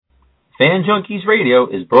Fan Junkies Radio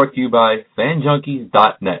is brought to you by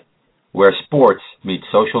FanJunkies.net, where sports meets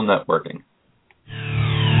social networking.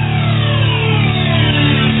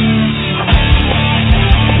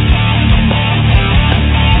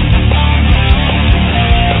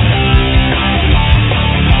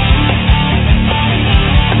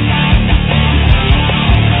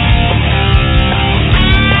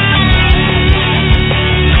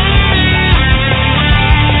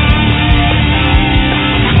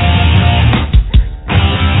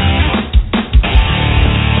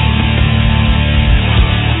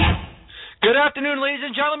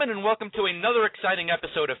 And welcome to another exciting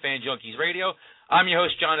episode of Fan Junkies Radio. I'm your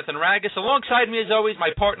host, Jonathan Ragus. Alongside me, as always, my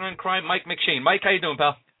partner in crime, Mike McShane. Mike, how you doing,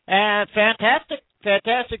 pal? Fantastic,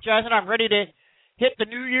 Jonathan. I'm ready to hit the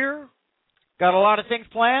new year. Got a lot of things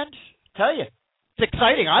planned. Tell you, it's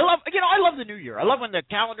exciting. I love the new year. I love when the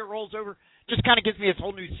calendar rolls over. Just kind of gives me this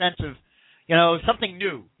whole new sense of, something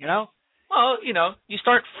new. Well, you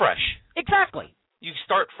start fresh. Exactly. You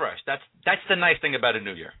start fresh. That's the nice thing about a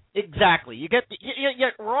new year. Exactly.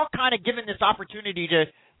 We're all kind of given this opportunity to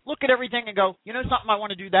look at everything and go, something, I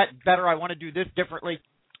want to do that better. I want to do this differently.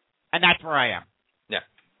 And that's where I am. Yeah,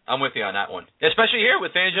 I'm with you on that one. Especially here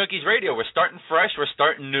with Fan Junkies Radio. We're starting fresh. We're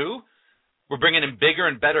starting new. We're bringing in bigger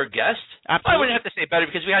and better guests. Absolutely. I wouldn't have to say better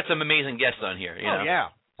because we had some amazing guests on here.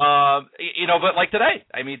 Yeah. But like today,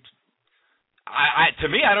 I mean, to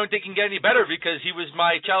me, I don't think it can get any better because he was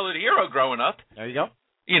my childhood hero growing up. There you go.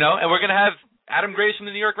 And we're going to have Adam Graves from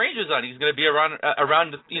the New York Rangers on. He's going to be around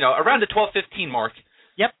the 12:15 mark.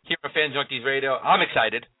 Yep. Here on Fan Junkies Radio. I'm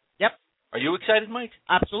excited. Yep. Are you excited, Mike?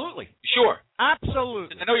 Absolutely. Sure.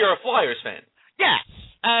 Absolutely. I know you're a Flyers fan. Yes.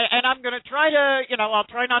 And I'm going to try to, I'll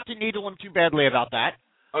try not to needle him too badly about that.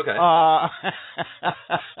 Okay. I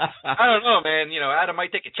don't know, man. Adam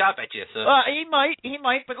might take a chop at you. So. He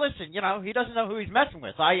might. But listen, he doesn't know who he's messing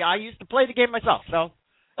with. I used to play the game myself, so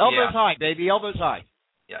elbows high, baby, elbows high.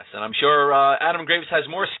 Yes, and I'm sure Adam Graves has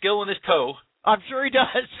more skill in his toe. I'm sure he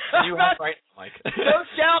does. You have, right, Mike? No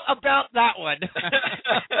doubt about that one. No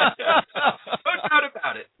doubt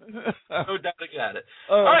about it. No doubt about it.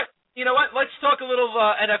 All right. You know what? Let's talk a little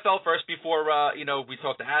NFL first before, we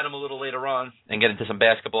talk to Adam a little later on and get into some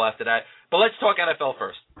basketball after that. But let's talk NFL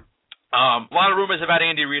first. A lot of rumors about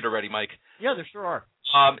Andy Reid already, Mike. Yeah, there sure are.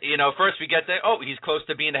 First we get he's close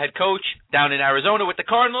to being the head coach down in Arizona with the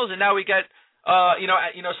Cardinals, and now we get,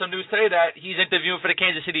 some news today that he's interviewing for the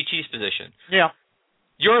Kansas City Chiefs position. Yeah.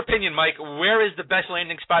 Your opinion, Mike, where is the best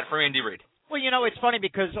landing spot for Andy Reid? Well, it's funny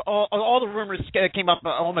because all the rumors came up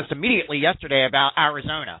almost immediately yesterday about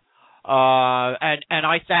Arizona. And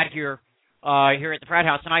I sat here at the frat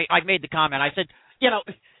house, and I made the comment. I said,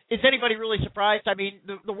 is anybody really surprised? I mean,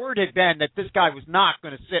 the word had been that this guy was not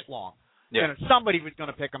going to sit long. Yeah. Somebody was going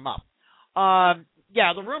to pick him up.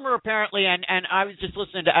 The rumor apparently, and I was just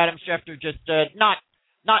listening to Adam Schefter just not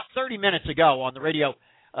 30 minutes ago on the radio.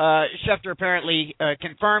 Schefter apparently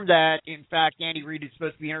confirmed that, in fact, Andy Reid is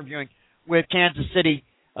supposed to be interviewing with Kansas City,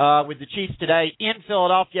 with the Chiefs today in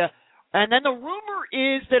Philadelphia. And then the rumor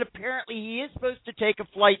is that apparently he is supposed to take a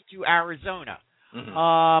flight to Arizona. Mm-hmm.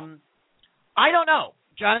 I don't know,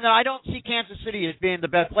 Jonathan. I don't see Kansas City as being the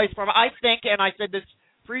best place for him. I think, and I said this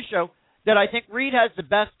pre-show, that I think Reid has the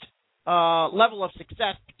best level of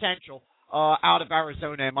success potential out of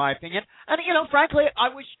Arizona, in my opinion. And, frankly, I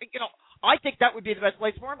think that would be the best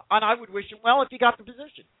place for him, and I would wish him well if he got the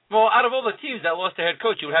position. Well, out of all the teams that lost their head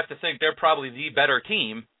coach, you would have to think they're probably the better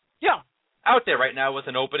team. Yeah. Out there right now with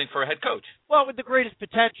an opening for a head coach. Well, with the greatest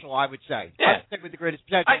potential, I would say. Yeah. I think with the greatest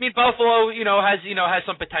potential. I mean, Buffalo, has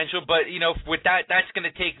some potential, but with that's going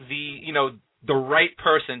to take the right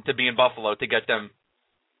person to be in Buffalo to get them,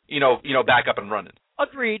 back up and running.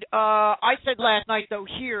 Agreed. I said last night though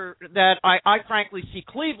here that I frankly see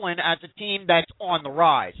Cleveland as a team that's on the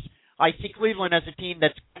rise. I see Cleveland as a team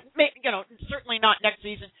that's, certainly not next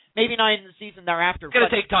season, maybe not in the season thereafter. It's going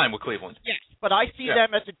to take time with Cleveland. Yes, but I see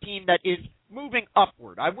them as a team that is moving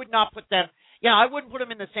upward. I would not put them, I wouldn't put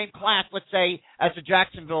them in the same class, let's say, as a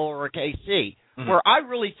Jacksonville or a KC, where I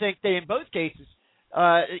really think that in both cases,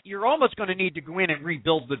 you're almost going to need to go in and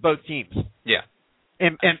rebuild with both teams. Yeah.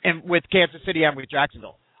 And with Kansas City and with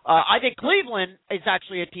Jacksonville. I think Cleveland is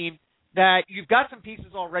actually a team that you've got some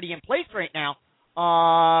pieces already in place right now,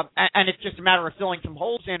 and it's just a matter of filling some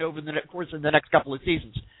holes in over the course of the next couple of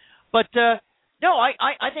seasons. But no,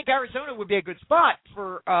 I think Arizona would be a good spot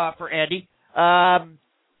for Andy.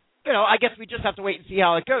 I guess we just have to wait and see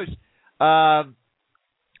how it goes.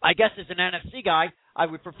 I guess as an NFC guy, I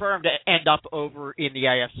would prefer him to end up over in the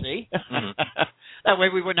AFC. Mm-hmm. That way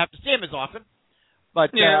we wouldn't have to see him as often.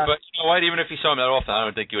 But but you know what? Even if he saw him that often, I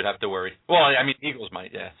don't think you would have to worry. Well, I mean, the Eagles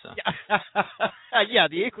might, yeah. So. Yeah,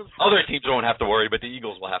 the Eagles. Other teams won't have to worry, but the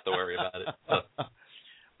Eagles will have to worry about it. So.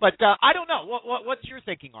 But I don't know. What's your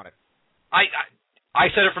thinking on it? I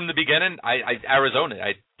said it from the beginning. Arizona.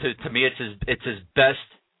 To me, it's his best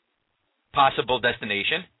possible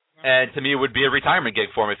destination, and to me, it would be a retirement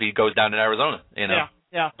gig for him if he goes down in Arizona. You know.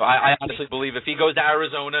 Yeah. So I honestly believe if he goes to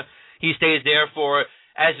Arizona, he stays there for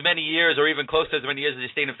as many years, or even close to as many years as he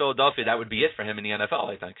stayed in Philadelphia. That would be it for him in the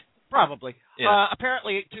NFL, I think. Probably. Yeah.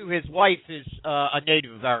 Apparently, too, his wife is a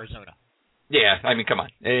native of Arizona. Yeah, I mean, come on.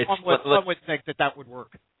 One would think that would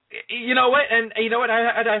work. You know what? And you know what?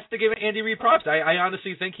 I'd have to give Andy Reid props. I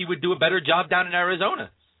honestly think he would do a better job down in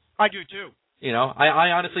Arizona. I do too. You know,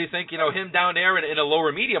 I honestly think, him down there in a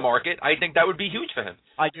lower media market, I think that would be huge for him.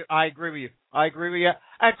 I do. I agree with you.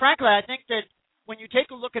 And frankly, I think that when you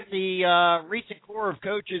take a look at the recent core of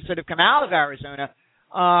coaches that have come out of Arizona,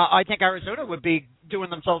 I think Arizona would be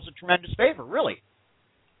doing themselves a tremendous favor, really.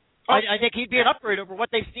 I think he'd be an upgrade over what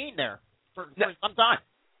they've seen there for some time.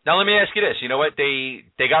 Now, let me ask you this. You know what? They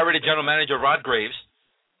got rid of general manager Rod Graves,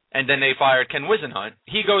 and then they fired Ken Wisenhunt.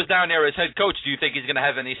 He goes down there as head coach. Do you think he's going to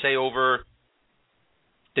have any say over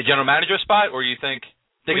the general manager spot, or you think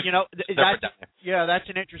that's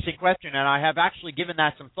an interesting question, and I have actually given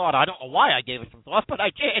that some thought. I don't know why I gave it some thought, but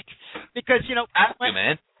I did, because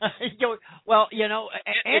man.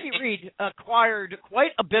 Andy Reid acquired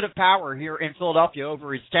quite a bit of power here in Philadelphia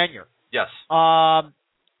over his tenure. Yes.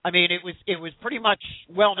 I mean, it was pretty much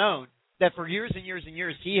well known that for years and years and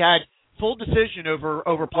years he had full decision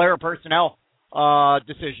over player personnel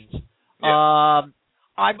decisions. Yeah.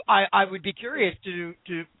 I would be curious to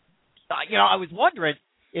I was wondering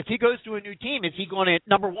if he goes to a new team, is he going to,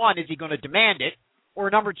 number one, is he going to demand it, or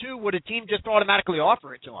number two, would a team just automatically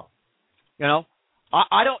offer it to him?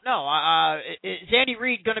 I don't know. Is Andy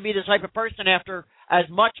Reid going to be the type of person, after as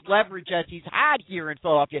much leverage as he's had here in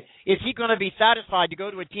Philadelphia, is he going to be satisfied to go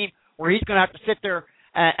to a team where he's going to have to sit there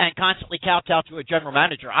and constantly kowtow to a general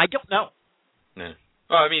manager? I don't know. Yeah.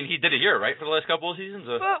 Well, I mean, he did it here, right, for the last couple of seasons?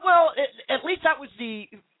 Well, at least that was the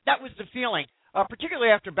feeling,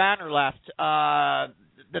 particularly after Banner left.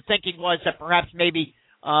 The thinking was that perhaps maybe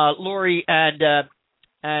Lurie and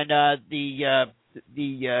the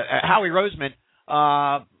Howie Roseman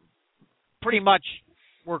pretty much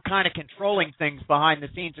were kind of controlling things behind the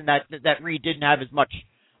scenes, and that Reid didn't have as much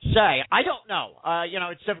say. I don't know.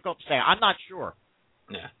 It's difficult to say. I'm not sure.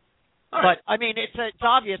 Yeah. But I mean, it's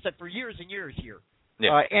obvious that for years and years here,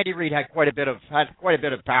 Andy Reid had quite a bit of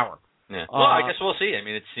power. Yeah. Well, I guess we'll see. I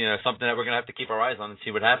mean, it's something that we're going to have to keep our eyes on and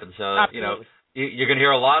see what happens. Absolutely. You're going to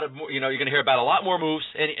hear you're going to hear about a lot more moves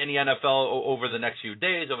in the NFL over the next few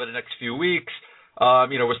days, over the next few weeks.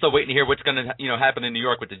 We're still waiting to hear what's going to happen in New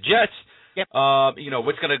York with the Jets. Yep.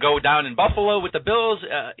 What's going to go down in Buffalo with the Bills.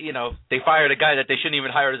 They fired a guy that they shouldn't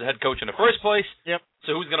even hire as a head coach in the first place. Yep.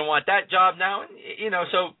 So who's going to want that job now? And,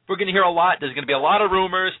 so we're going to hear a lot. There's going to be a lot of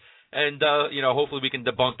rumors. And, hopefully we can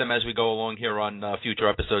debunk them as we go along here on future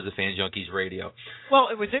episodes of Fan Junkies Radio. Well,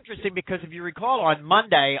 it was interesting because if you recall, on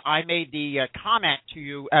Monday I made the comment to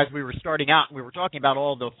you as we were starting out, and we were talking about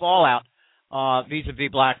all the fallout vis-a-vis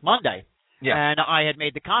Black Monday. Yeah. And I had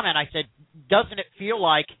made the comment, I said, doesn't it feel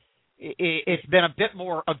like it's been a bit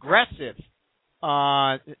more aggressive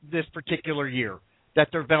this particular year, that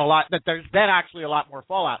there's been actually a lot more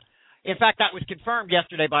fallout. In fact, that was confirmed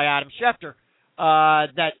yesterday by Adam Schefter.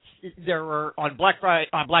 That there were on Black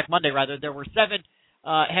Monday, there were 7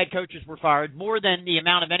 head coaches were fired, more than the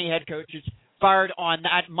amount of any head coaches fired on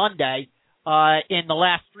that Monday in the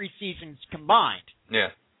last 3 seasons combined. Yeah.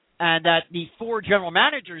 And that the 4 general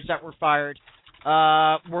managers that were fired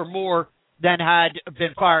were more than had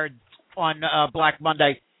been fired on Black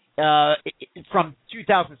Monday from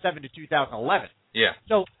 2007 to 2011. Yeah.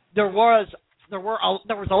 So there was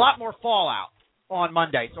a lot more fallout on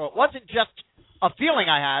Monday. So it wasn't just a feeling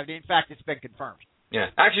I had. In fact, it's been confirmed. Yeah.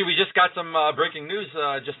 Actually, we just got some breaking news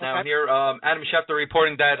just now here. Adam Schefter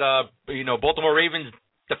reporting that Baltimore Ravens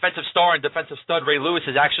defensive star and defensive stud Ray Lewis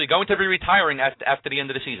is actually going to be retiring after the end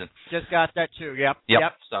of the season. Just got that too. Yep.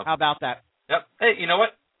 So how about that? Yep. Hey, you know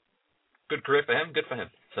what? Good career for him. Good for him.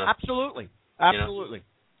 So, Absolutely.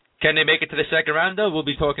 Can they make it to the second round, though? We'll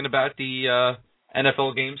be talking about the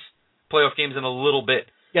NFL games, playoff games in a little bit.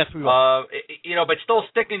 Yes, we will. But still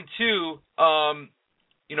sticking to,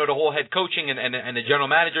 the whole head coaching and the general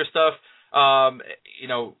manager stuff.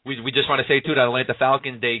 We just want to say, too, that Atlanta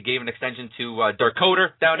Falcons, they gave an extension to Dirk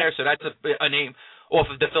Koetter down there, so that's a name off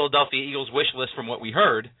of the Philadelphia Eagles wish list from what we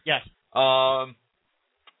heard. Yes.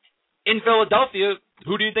 In Philadelphia,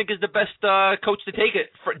 Who do you think is the best coach to take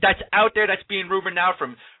it? That's out there, that's being rumored now,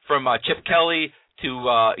 from Chip Kelly to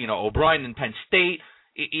O'Brien in Penn State.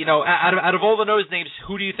 Out of all of those names,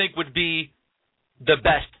 who do you think would be the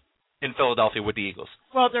best in Philadelphia with the Eagles?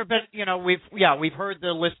 Well, there've been, we've heard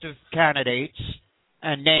the list of candidates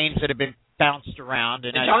and names that have been bounced around,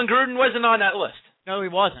 and John Gruden wasn't on that list. No, he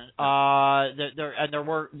wasn't. There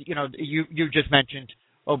were, you just mentioned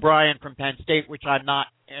O'Brien from Penn State, which I'm not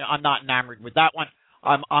enamored with that one.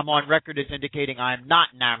 I'm on record as indicating I'm not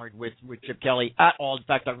enamored with Chip Kelly at all. In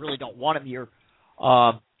fact, I really don't want him here.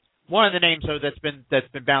 One of the names though that's been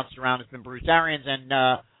bounced around has been Bruce Arians, and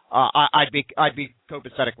I'd be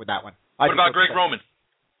copacetic with that one. What about Greg Roman?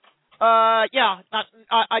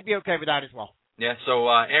 I'd be okay with that as well. Yeah, so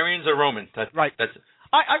Arians or Roman? Right.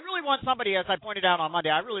 I really want somebody, as I pointed out on Monday,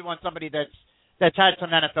 I really want somebody that's had some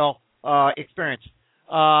NFL experience.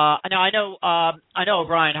 Now I know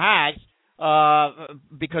O'Brien has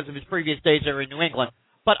because of his previous days there in New England,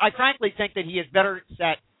 but I frankly think that he is better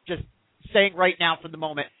set just staying right now for the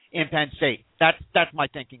moment in Penn State. That's my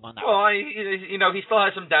thinking on that. Well, he still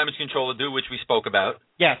has some damage control to do, which we spoke about.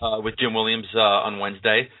 Yes. With Jim Williams on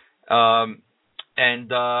Wednesday, and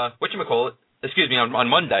whatchamacallit? Excuse me, on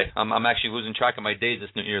Monday. I'm actually losing track of my days. This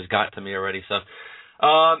New Year's got to me already. So,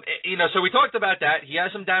 so we talked about that. He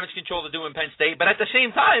has some damage control to do in Penn State, but at the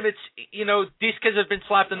same time, it's these kids have been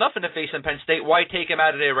slapped enough in the face in Penn State. Why take him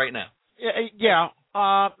out of there right now? Yeah.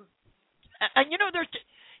 And there's.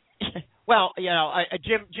 Well,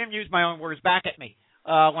 Jim used my own words back at me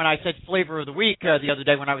when I said flavor of the week the other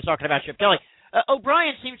day when I was talking about Chip Kelly.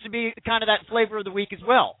 O'Brien seems to be kind of that flavor of the week as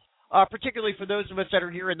well, particularly for those of us that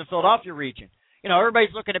are here in the Philadelphia region.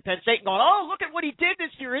 Everybody's looking at Penn State and going, oh, look at what he did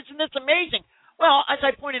this year. Isn't this amazing? Well, as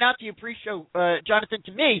I pointed out to you pre-show, Jonathan,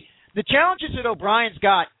 to me, the challenges that O'Brien's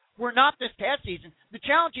got were not this past season. The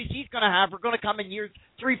challenges he's going to have are going to come in years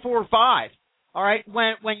 3, 4, 5. All right,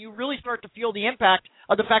 when you really start to feel the impact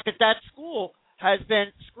of the fact that school has been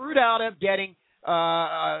screwed out of getting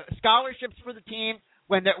scholarships for the team,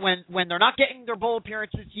 when they're not getting their bowl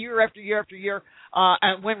appearances year after year after year,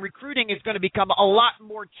 and when recruiting is going to become a lot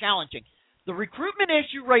more challenging. The recruitment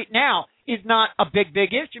issue right now is not a big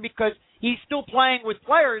issue because he's still playing with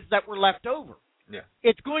players that were left over. Yeah.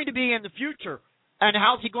 It's going to be in the future, and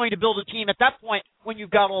how's he going to build a team at that point when you've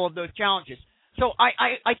got all of those challenges? So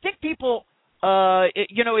I think people.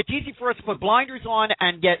 It's easy for us to put blinders on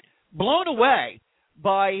and get blown away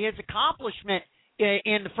by his accomplishment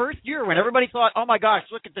in the first year when everybody thought, oh, my gosh,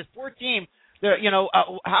 look at this poor team.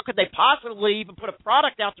 How could they possibly even put a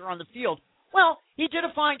product out there on the field? Well, he did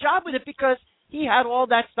a fine job with it because he had all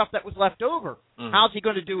that stuff that was left over. Mm-hmm. How's he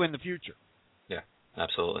going to do in the future? Yeah,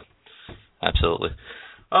 absolutely. It's,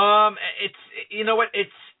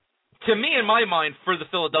 to me, in my mind, for the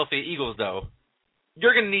Philadelphia Eagles, though,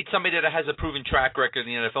 you're going to need somebody that has a proven track record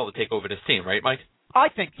in the NFL to take over this team, right, Mike? I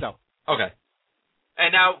think so. Okay.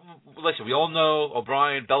 And now, listen, we all know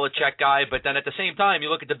O'Brien, Belichick guy, but then at the same time, you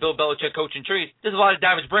look at the Bill Belichick coaching tree, there's a lot of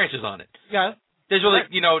damaged branches on it. Yeah. There's really,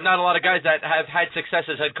 not a lot of guys that have had success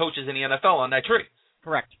as head coaches in the NFL on that tree.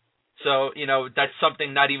 Correct. So, that's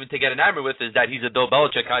something not even to get enamored with is that he's a Bill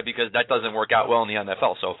Belichick guy because that doesn't work out well in the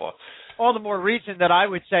NFL so far. All the more reason that I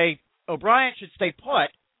would say O'Brien should stay put.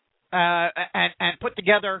 And put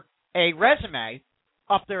together a resume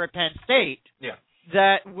up there at Penn State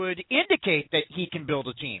that would indicate that he can build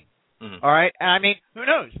a team. Mm-hmm. All right? And I mean, who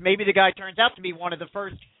knows? Maybe the guy turns out to be one of the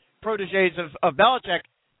first protégés of Belichick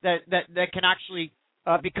that can actually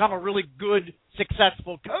become a really good,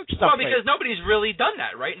 successful coach someplace. Well, because nobody's really done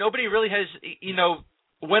that, right? Nobody really has,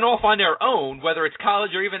 went off on their own, whether it's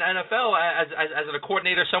college or even NFL, as a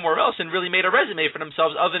coordinator somewhere else, and really made a resume for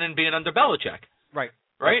themselves other than being under Belichick. Right.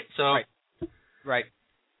 Right? So. Right.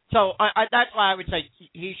 So that's why I would say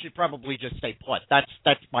he should probably just stay put.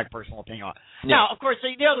 That's my personal opinion on it. Yeah. Now, of course,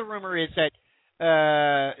 the other rumor is that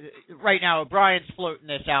right now O'Brien's floating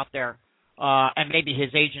this out there, and maybe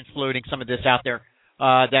his agent's floating some of this out there,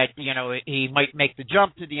 that he might make the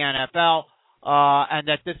jump to the NFL, and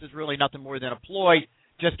that this is really nothing more than a ploy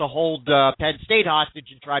just to hold Penn State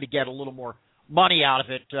hostage and try to get a little more money out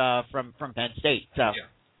of it from Penn State. So,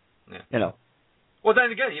 Well,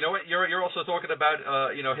 then again, you know what? You're also talking about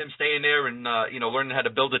him staying there and learning how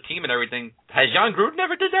to build a team and everything. Has John Gruden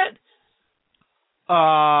ever did that?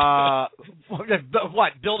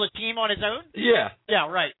 What? Build a team on his own? Yeah. Yeah.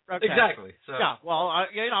 Right. Okay. Exactly. So. Yeah. Well,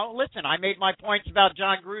 listen. I made my points about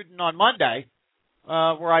John Gruden on Monday,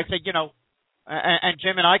 where I said, and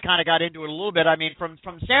Jim and I kind of got into it a little bit. I mean, from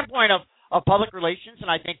the standpoint of public relations,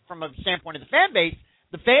 and I think from a standpoint of the fan base,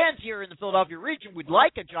 the fans here in the Philadelphia region would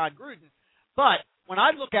like a John Gruden, but when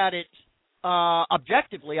I look at it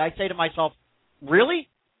objectively, I say to myself, really?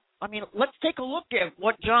 I mean, let's take a look at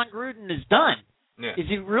what John Gruden has done. Yeah. Has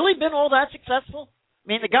he really been all that successful? I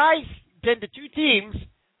mean, the guy's been to 2 teams.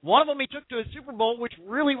 One of them he took to a Super Bowl, which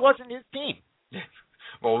really wasn't his team.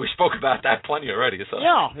 Well, we spoke about that plenty already. So.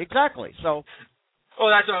 Yeah, exactly. So. Well,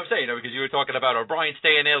 that's what I'm saying, because you were talking about O'Brien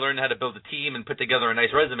staying there, learning how to build a team and put together a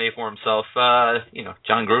nice resume for himself.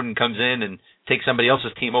 John Gruden comes in and takes somebody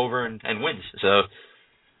else's team over and wins. So,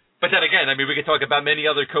 but then again, I mean, we could talk about many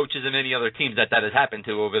other coaches and many other teams that has happened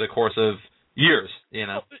to over the course of years,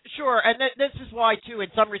 Sure, and this is why, too, in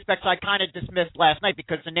some respects, I kind of dismissed last night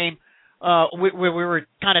because the name, we were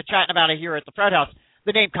kind of chatting about it here at the Fred House,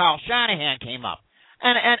 the name Kyle Shanahan came up.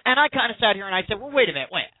 And I kind of sat here and I said, well, wait a minute.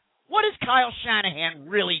 What has Kyle Shanahan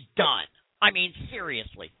really done? I mean,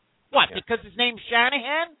 seriously. What, because his name's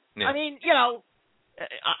Shanahan? Yeah. I mean,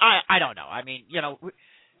 I don't know. I mean,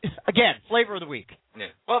 again, flavor of the week. Yeah.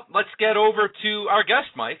 Well, let's get over to our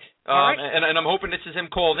guest, Mike. All right. And I'm hoping this is him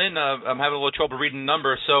called in. I'm having a little trouble reading the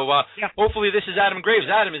number. So hopefully this is Adam Graves.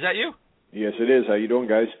 Adam, is that you? Yes, it is. How you doing,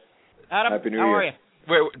 guys? Adam, Happy New how Year. are you?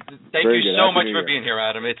 Thank Very you good. so Happy much New for Year. being here,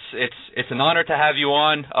 Adam. It's an honor to have you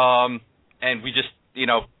on, and we just,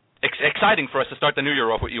 exciting for us to start the new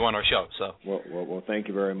year off with you on our show. So. Well, thank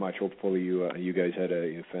you very much. Hopefully you guys had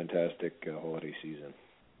a fantastic holiday season.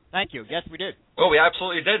 Thank you. Yes, we did. Well, we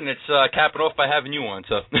absolutely did, and it's capping off by having you on.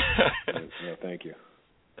 So. Yeah, thank you.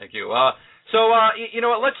 Thank you. You know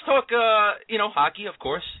what? Let's talk, hockey, of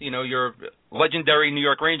course. You're a legendary New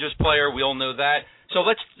York Rangers player. We all know that. So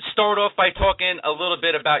let's start off by talking a little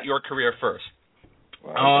bit about your career first.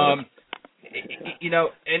 Wow. And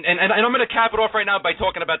I'm going to cap it off right now by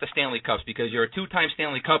talking about the Stanley Cups because you're a 2-time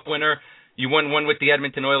Stanley Cup winner. You won one with the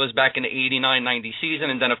Edmonton Oilers back in the 89-90 season,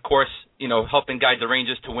 and then, of course, helping guide the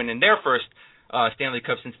Rangers to win in their first Stanley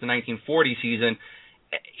Cup since the 1940 season.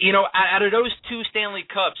 Out of those 2 Stanley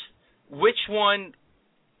Cups, which one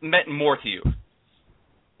meant more to you?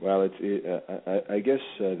 Well, I guess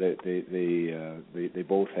they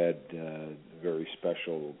both had very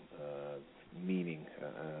special meaning,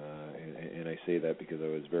 and I say that because I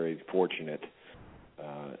was very fortunate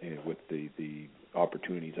with the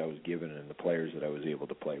opportunities I was given and the players that I was able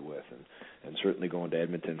to play with, and certainly going to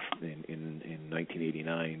Edmonton in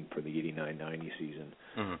 1989 for the 89-90 season,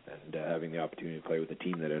 mm-hmm. and having the opportunity to play with a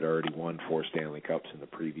team that had already won 4 Stanley Cups in the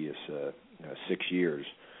previous 6 years,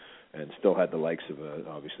 and still had the likes of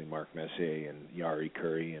obviously Mark Messier and Jari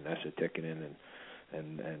Kurri and Esa Tikkanen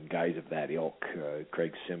and guys of that ilk,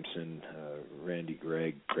 Craig Simpson, Randy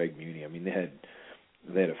Gregg, Craig Muni. I mean, they had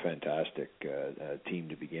a fantastic team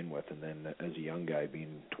to begin with, and then as a young guy,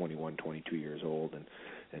 being 21, 22 years old,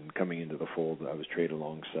 and coming into the fold, I was traded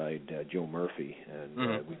alongside Joe Murphy, and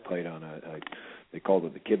mm-hmm. we played on they called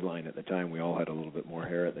it the kid line at the time. We all had a little bit more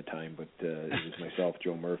hair at the time, but it was myself,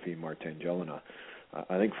 Joe Murphy, and Martin Jelena.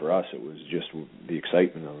 I think for us it was just the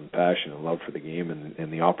excitement and passion and love for the game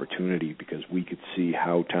and the opportunity, because we could see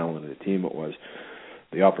how talented a team it was.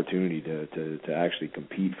 The opportunity to actually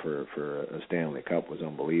compete for a Stanley Cup was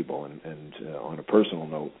unbelievable, and on a personal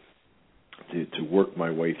note, to work my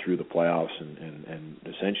way through the playoffs and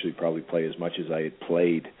essentially probably play as much as I had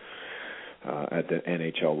played at the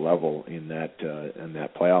NHL level in that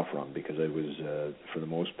playoff run, because I was for the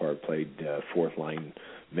most part played fourth line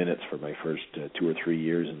minutes for my first 2 or 3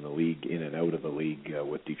 years in the league, in and out of the league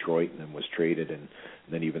with Detroit, and then was traded, and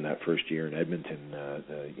then even that first year in Edmonton,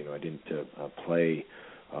 I didn't play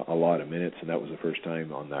a lot of minutes, and that was the first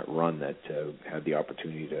time on that run that had the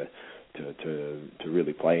opportunity to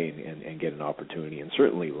really play and get an opportunity and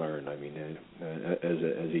certainly learn. I mean,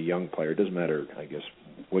 as a young player, it doesn't matter, I guess,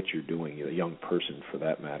 what you're doing, a young person for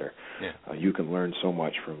that matter. Yeah. You can learn so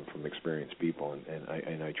much from experienced people,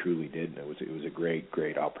 and I truly did. It was a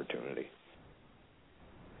great opportunity.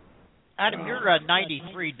 Adam, your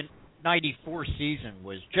 93-94 season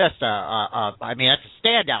was just that's a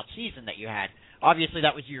standout season that you had. Obviously,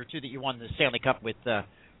 that was year 2 that you won the Stanley Cup with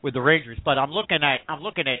the Rangers. But I'm looking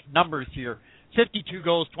at numbers here: 52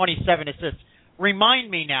 goals, 27 assists. Remind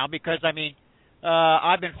me now, because I've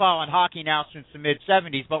been following hockey now since the mid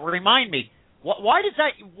 '70s. But remind me,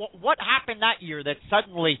 what happened that year that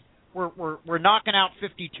suddenly we're knocking out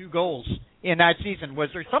 52 goals in that season? Was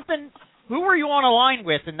there something? Who were you on a line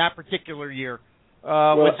with in that particular year?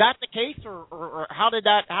 Was that the case, or how did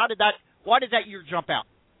that? Why did that year jump out?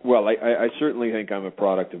 Well, I certainly think I'm a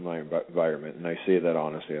product of my environment, and I say that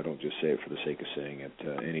honestly. I don't just say it for the sake of saying it.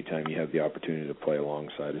 Anytime you have the opportunity to play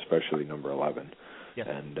alongside, especially number 11, yes.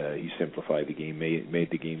 And he simplified the game, made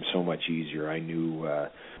the game so much easier. I knew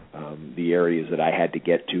the areas that I had to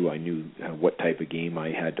get to. I knew what type of game I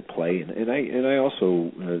had to play, and I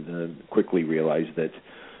also quickly realized that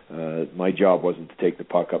my job wasn't to take the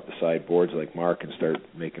puck up the sideboards like Mark and start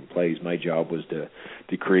making plays. My job was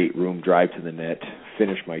to create room, drive to the net,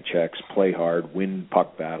 finish my checks, play hard, win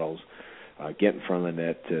puck battles, get in front of the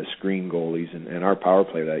net, screen goalies, and our power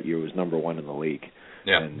play that year was number 1 in the league.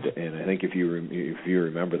 Yeah. And I think if you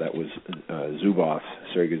remember, that was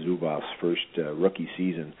Sergei Zubov's first rookie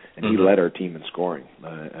season, and he led our team in scoring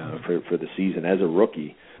for the season as a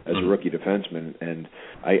rookie defenseman. And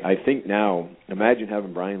I think now, imagine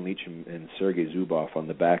having Brian Leetch and Sergei Zubov on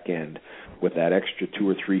the back end with that extra 2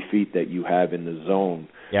 or 3 feet that you have in the zone,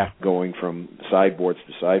 going from sideboards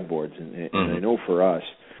to sideboards. And I know for us,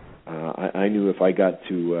 I knew if I got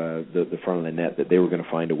to the front of the net that they were going to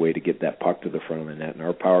find a way to get that puck to the front of the net. And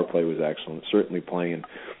our power play was excellent. Certainly playing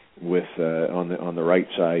with on the right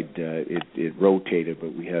side, it rotated,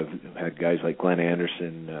 but we had guys like Glenn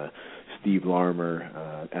Anderson, Steve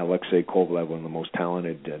Larmer, Alexei Kovalev, one of the most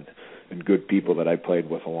talented and good people that I played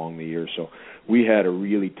with along the years. So we had a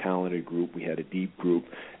really talented group. We had a deep group,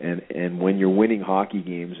 and when you're winning hockey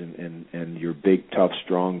games and you're a big, tough,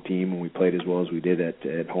 strong team, and we played as well as we did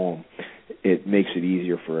at home, it makes it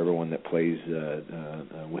easier for everyone that plays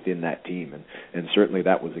within that team. And certainly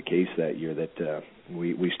that was the case that year, that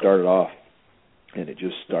we started off, and it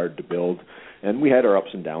just started to build. And we had our ups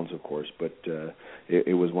and downs, of course, but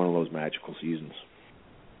it was one of those magical seasons.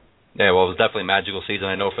 Yeah, well, it was definitely a magical season,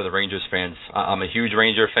 I know, for the Rangers fans. I'm a huge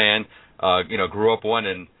Ranger fan. Grew up one,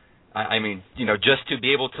 and I mean, just to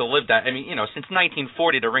be able to live that. I mean, since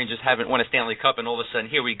 1940, the Rangers haven't won a Stanley Cup, and all of a sudden,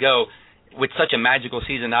 here we go with such a magical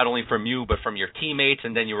season, not only from you, but from your teammates,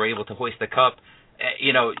 and then you were able to hoist the cup.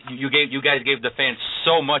 You guys gave the fans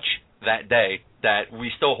so much that day that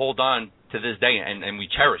we still hold on to this day, and we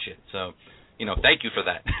cherish it. So, thank you for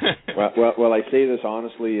that. well, I say this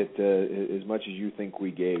honestly. As much as you think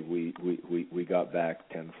we gave, we got back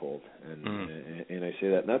tenfold, and I say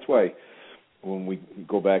that, and that's why when we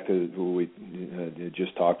go back to what we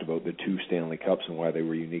just talked about, the 2 Stanley Cups and why they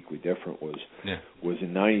were uniquely different was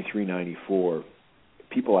in 93, 94.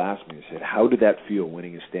 People asked me, they said, "How did that feel,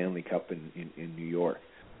 winning a Stanley Cup in New York?"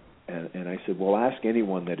 And I said, well, ask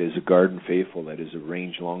anyone that is a Garden faithful, that is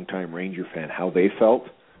a longtime Ranger fan, how they felt.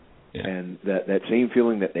 Yeah. And that same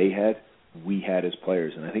feeling that they had, we had as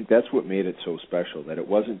players. And I think that's what made it so special, that it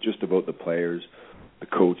wasn't just about the players, the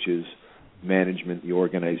coaches, management, the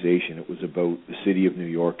organization. It was about the city of New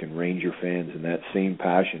York and Ranger fans and that same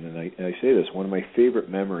passion. And I say this, one of my favorite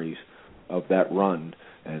memories of that run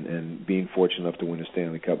and being fortunate enough to win a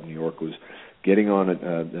Stanley Cup in New York was getting on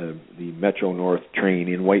the Metro North train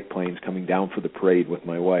in White Plains, coming down for the parade with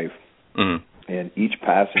my wife. Mm-hmm. And each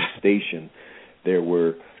passing station, there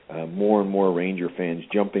were more and more Ranger fans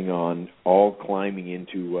jumping on, all climbing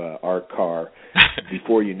into our car.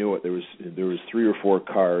 Before you knew it, there was 3 or 4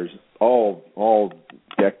 cars, all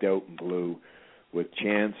decked out in blue, with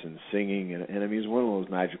chants and singing, and I mean, it was one of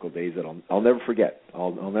those magical days that I'll never forget.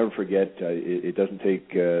 I'll never forget. It doesn't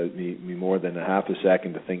take me more than a half a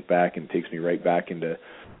second to think back, and it takes me right back into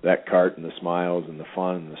that cart and the smiles and the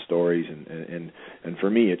fun and the stories, and for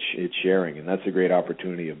me, it's sharing, and that's a great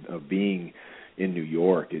opportunity of being in New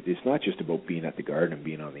York. It's not just about being at the Garden and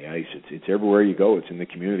being on the ice. It's everywhere you go. It's in the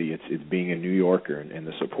community. It's being a New Yorker and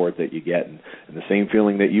the support that you get, and the same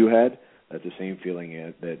feeling that you had. That's the same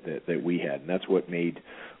feeling that we had, and that's what made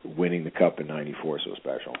winning the Cup in '94 so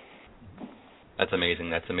special. That's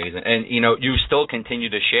amazing. And you still continue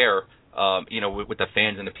to share, with the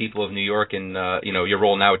fans and the people of New York, and your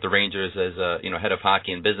role now with the Rangers as head of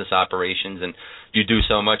hockey and business operations, and you do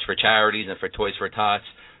so much for charities and for Toys for Tots.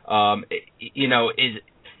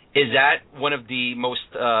 Is that one of the most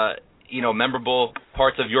memorable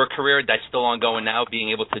parts of your career that's still ongoing now,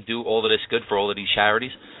 being able to do all of this good for all of these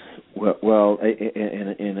charities? Well,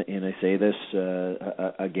 and I say this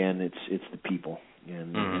again. It's the people,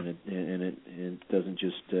 and it doesn't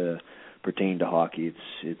just pertain to hockey.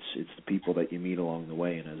 It's the people that you meet along the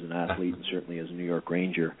way. And as an athlete, and certainly as a New York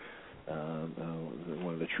Ranger,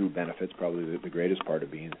 one of the true benefits, probably the greatest part of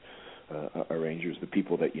being a Ranger, is the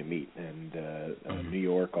people that you meet. And New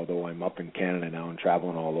York, although I'm up in Canada now and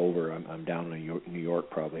traveling all over, I'm down in New York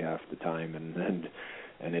probably half the time,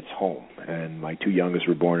 and it's home. And my 2 youngest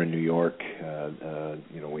were born in New York.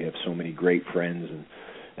 We have so many great friends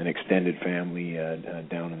and extended family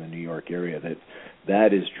down in the New York area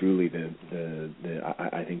that is truly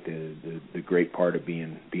I think the great part of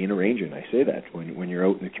being a Ranger. And I say that when you're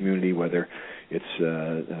out in the community, whether it's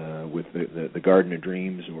with the Garden of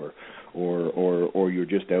Dreams or you're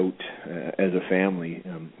just out as a family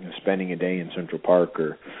spending a day in Central Park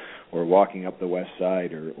or walking up the west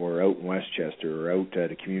side or out in Westchester or out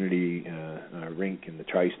at a community rink in the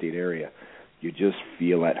tri-state area, you just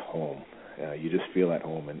feel at home.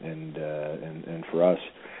 And for us,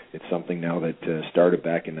 it's something now that started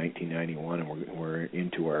back in 1991, and we're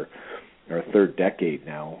into our third decade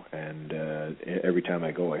now. And every time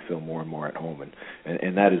I go, I feel more and more at home,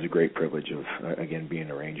 and that is a great privilege of again being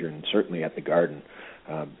a Ranger, and certainly at the Garden,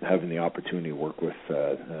 having the opportunity to work with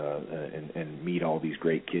and meet all these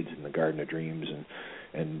great kids in the Garden of Dreams,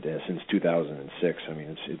 and since 2006, I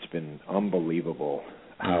mean it's been unbelievable.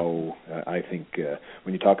 How I think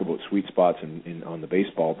when you talk about sweet spots on the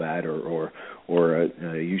baseball bat, or I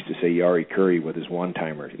used to say Yari Curry with his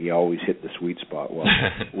one-timer, he always hit the sweet spot. Well,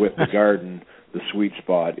 with the Garden, the sweet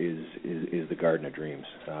spot is the Garden of Dreams,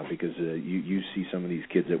 because you see some of these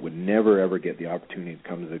kids that would never ever get the opportunity to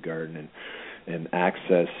come to the Garden and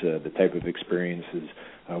access the type of experiences,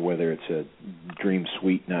 whether it's a Dream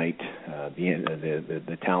Suite night,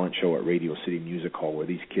 the talent show at Radio City Music Hall, where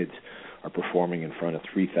these kids are performing in front of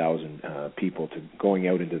 3,000 people, to going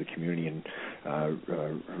out into the community and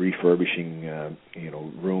refurbishing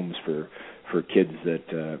rooms for kids that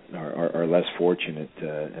are less fortunate,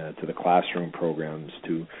 to the classroom programs,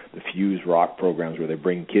 to the Fuse Rock programs where they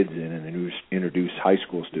bring kids in and introduce high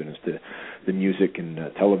school students to the music and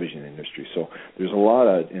television industry. So there's a lot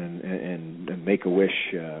of and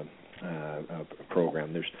Make-A-Wish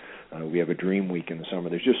program. We have a Dream Week in the summer.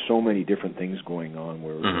 There's just so many different things going on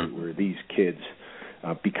where these kids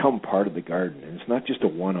become part of the Garden, and it's not just a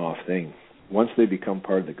one-off thing. Once they become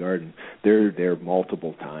part of the Garden, they're there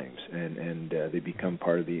multiple times, and they become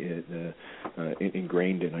part of the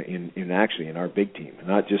ingrained in actually in our big team,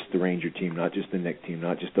 not just the Ranger team, not just the Nick team,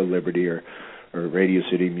 not just the Liberty or Radio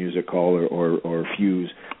City Music Hall or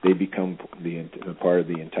Fuse. They become the part of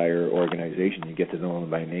the entire organization. You get to know them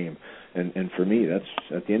by name, and for me, that's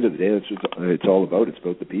at the end of the day, that's what it's all about. It's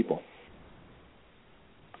about the people.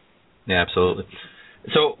 Yeah, absolutely.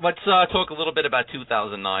 So let's talk a little bit about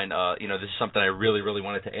 2009. This is something I really, really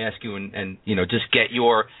wanted to ask you and just get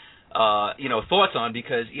your thoughts on,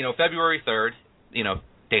 because February 3rd,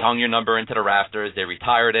 they hung your number into the rafters, they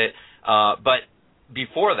retired it, but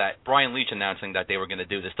before that, Brian Leetch announcing that they were going to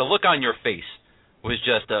do this, the look on your face was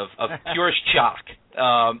just of pure shock.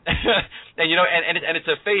 And it's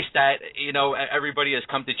a face that everybody has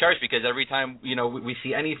come to cherish, because every time we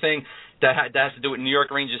see anything that has to do with New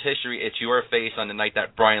York Rangers history, it's your face on the night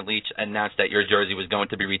that Brian Leetch announced that your jersey was going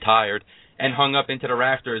to be retired and hung up into the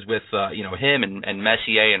rafters with him and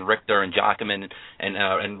Messier and Richter and Jacquemin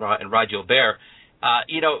and Rod Gilbert.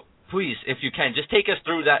 Please, if you can, just take us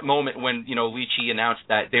through that moment when Leetch announced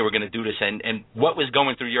that they were going to do this, and what was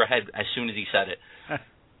going through your head as soon as he said it.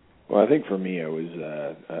 Well, I think for me, I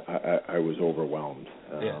was overwhelmed,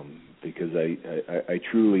 because I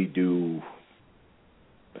truly do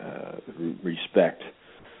respect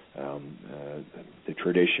the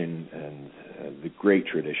tradition and the great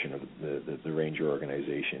tradition of the Ranger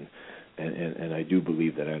organization, and I do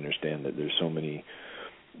believe that I understand that there's so many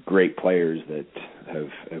great players that have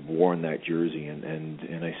worn that jersey,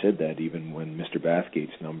 and I said that even when Mr.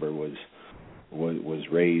 Bathgate's number was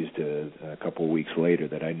raised a couple of weeks later,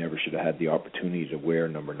 that I never should have had the opportunity to wear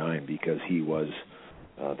number 9, because he was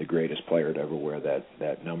the greatest player to ever wear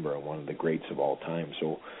that number, and one of the greats of all time.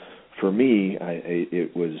 So for me,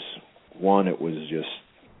 it was just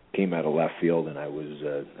came out of left field, and I was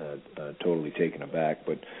totally taken aback.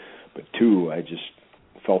 But 2, I just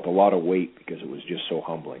felt a lot of weight, because it was just so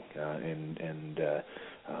humbling, and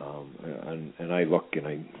I look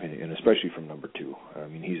and especially from number 2. I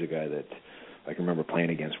mean, he's a guy that I can remember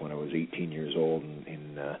playing against when I was 18 years old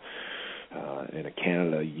in a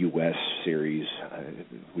Canada-U.S. series.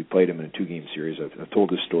 We played him in a 2-game series. I've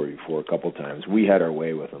told this story before a couple of times. We had our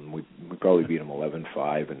way with him. We probably beat him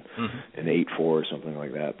 11-5 and 8-4 or something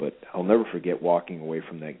like that. But I'll never forget walking away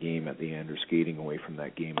from that game at the end, or skating away from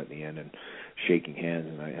that game at the end, and shaking hands.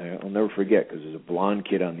 And I'll never forget, because there's a blonde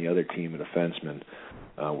kid on the other team, a defenseman,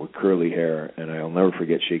 with curly hair, and I'll never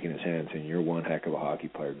forget shaking his hand, saying, "You're one heck of a hockey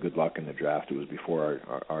player. Good luck in the draft." It was before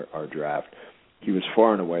our draft. He was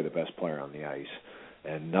far and away the best player on the ice,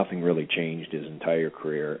 and nothing really changed his entire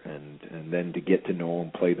career. And then to get to know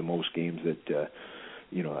him, play the most games that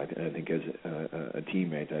I think as a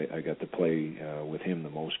teammate, I got to play with him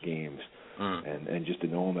the most games, and just to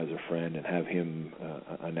know him as a friend and have him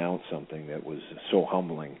announce something that was so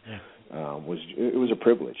humbling. was a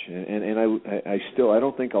privilege, and I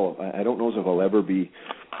don't know if I'll ever be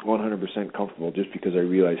 100% comfortable just because I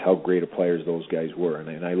realize how great of players those guys were,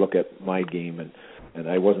 and I look at my game and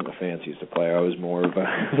I wasn't the fanciest of player. I was more of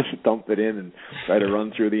a dump it in and try to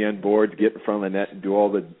run through the end boards, get in front of the net, and do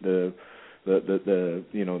all the I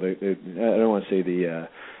don't want to say the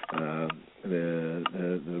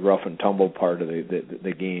rough and tumble part of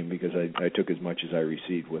the game, because I took as much as I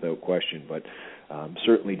received without question, but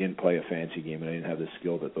certainly didn't play a fancy game, and I didn't have the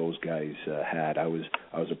skill that those guys had. I was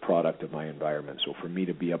a product of my environment, so for me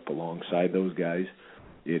to be up alongside those guys,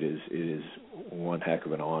 it is one heck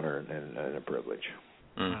of an honor and a privilege.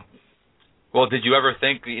 Mm. Well, did you ever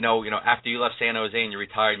think, after you left San Jose and you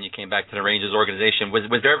retired and you came back to the Rangers organization, was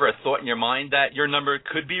there ever a thought in your mind that your number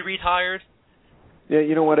could be retired? Yeah,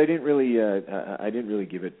 you know what? I didn't really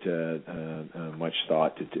give it much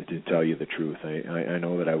thought, to tell you the truth. I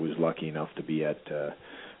know that I was lucky enough to be at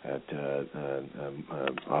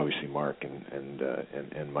obviously Mark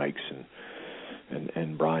and Mike's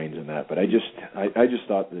and Brian's and that, but I just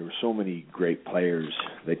thought there were so many great players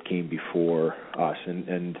that came before us,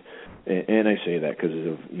 and I say that because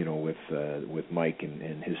of with Mike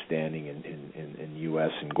and his standing in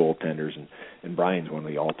U.S. and goaltenders, and Brian's one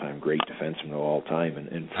of the all-time great defensemen of all time,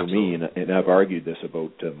 and for Absolutely. Me, and I've argued this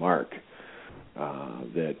about Mark,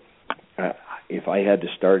 that if I had to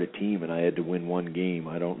start a team and I had to win one game,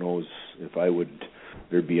 I don't know if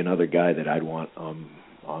there'd be another guy that I'd want on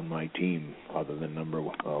my team other than number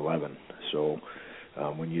 11. So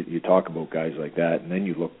when you talk about guys like that, and then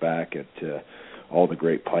you look back at all the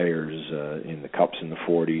great players in the Cups in the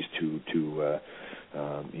 40s to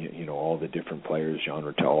all the different players, Jean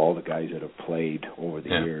Rattel, all the guys that have played over the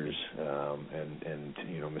years, and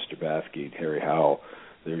Mr. Bathgate, Harry Howell.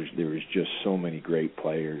 There's just so many great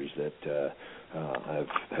players that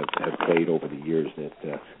have played over the years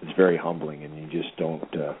that it's very humbling, and you just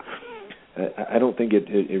don't. I don't think it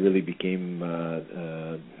really became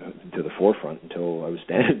to the forefront until I was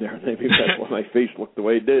standing there, and maybe that's why my face looked the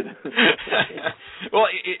way it did. Well,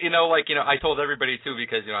 I told everybody too,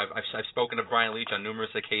 because I've spoken to Brian Leetch on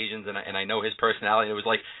numerous occasions, and I know his personality. It was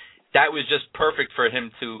like that was just perfect for him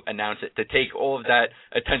to announce it, to take all of that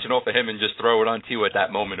attention off of him and just throw it onto you at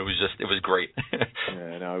that moment. It was great.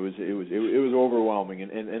 Yeah, no, it was overwhelming,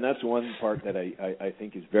 and that's one part that I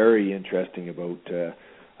think is very interesting about.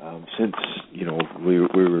 Since we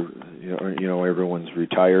were everyone's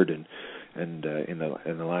retired, and in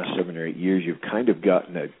the last 7 or 8 years, you've kind of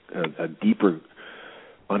gotten a deeper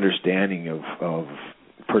understanding of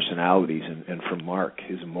personalities, and from Mark,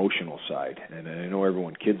 his emotional side, and I know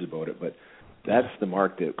everyone kids about it, but that's the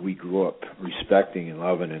Mark that we grew up respecting and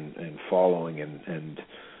loving and following and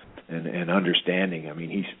understanding. I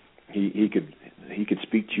mean, he could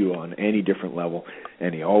speak to you on any different level,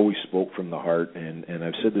 and he always spoke from the heart. And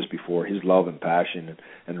I've said this before: his love and passion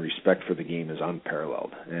and respect for the game is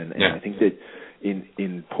unparalleled. And I think that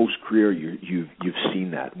in post career you've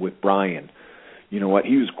seen that with Brian. You know what?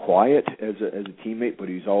 He was quiet as a teammate, but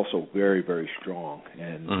he's also very, very strong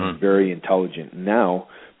and very intelligent. Now,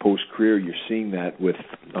 post career, you're seeing that with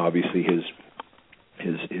obviously his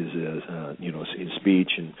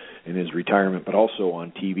speech and his retirement, but also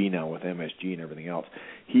on TV now with MSG and everything else.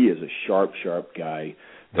 He is a sharp guy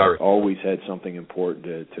that always had something important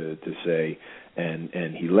to say,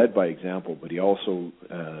 and he led by example, but he also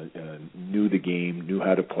knew the game, knew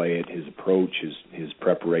how to play it, his approach, his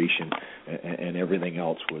preparation, and everything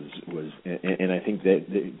else was and I think that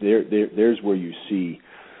there's where you see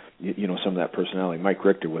some of that personality. Mike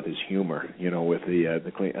Richter with his humor, with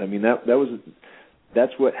the clean. I mean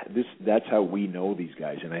that's how we know these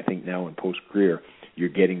guys, and I think now in post-career, you're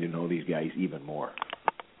getting to know these guys even more.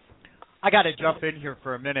 I got to jump in here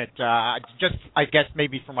for a minute, just I guess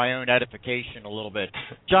maybe for my own edification a little bit.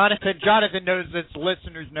 Jonathan knows this,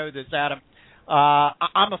 listeners know this, Adam.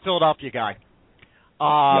 I'm a Philadelphia guy,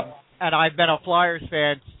 and I've been a Flyers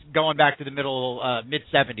fan going back to the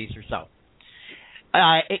mid-'70s or so.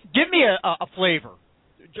 Give me a flavor,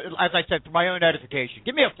 as I said, for my own edification.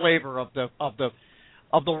 Give me a flavor of the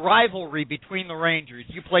rivalry between the Rangers.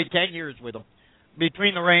 You played 10 years with them,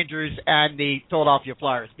 between the Rangers and the Philadelphia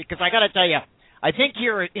Flyers. Because I got to tell you, I think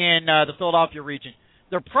here in the Philadelphia region,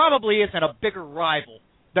 there probably isn't a bigger rival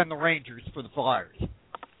than the Rangers for the Flyers.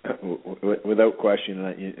 Without question,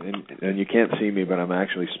 and you can't see me, but I'm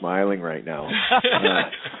actually smiling right now.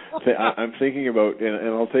 I'm thinking about, and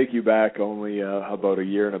I'll take you back only about a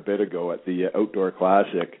year and a bit ago at the Outdoor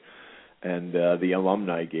Classic and the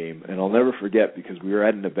alumni game, and I'll never forget because we were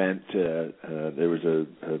at an event. There was a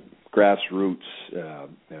grassroots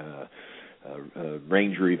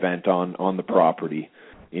Ranger event on the property,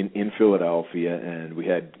 in Philadelphia, and we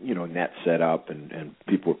had nets set up, and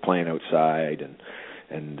people were playing outside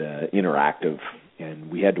and interactive,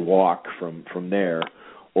 and we had to walk from there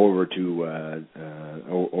over to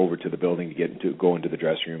the building to go into the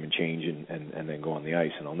dressing room and change and then go on the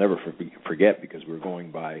ice. And I'll never forget, because we were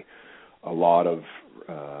going by a lot of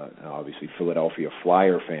obviously Philadelphia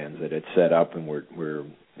Flyer fans that had set up and were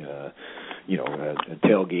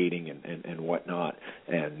tailgating and whatnot,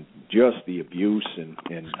 and just the abuse and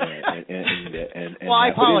well, I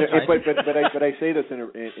apologize. But I say this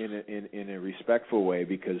in a respectful way,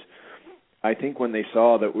 because I think when they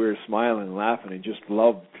saw that we were smiling and laughing and just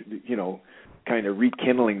loved, kind of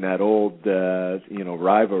rekindling that old,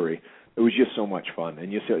 rivalry, it was just so much fun.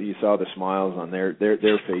 And you saw the smiles on their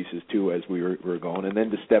faces too as we were going. And then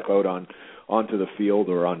to step out onto the field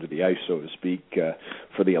or onto the ice, so to speak,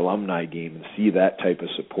 for the alumni game and see that type of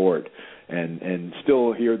support and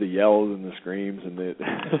still hear the yells and the screams and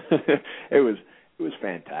it was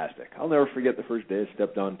fantastic. I'll never forget the first day I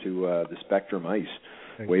stepped onto the Spectrum ice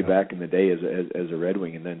way back in the day as a Red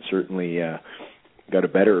Wing, and then certainly got a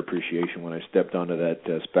better appreciation when I stepped onto that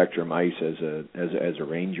Spectrum ice as a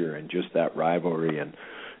Ranger, and just that rivalry and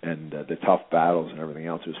the tough battles and everything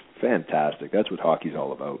else. It was fantastic. That's what hockey's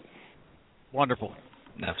all about. Wonderful.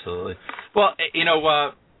 Absolutely. Well,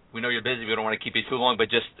 we know you're busy. We don't want to keep you too long, but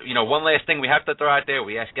just, one last thing we have to throw out there.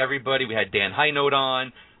 We ask everybody. We had Dan Highnote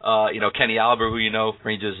on, Kenny Albert, who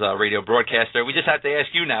Rangers radio broadcaster. We just have to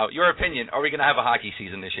ask you now, your opinion. Are we going to have a hockey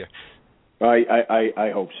season this year?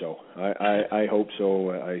 I hope so. I hope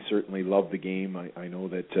so. I certainly love the game. I know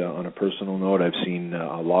that on a personal note, I've seen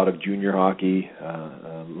a lot of junior hockey,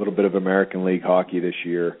 a little bit of American League hockey this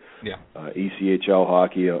year, ECHL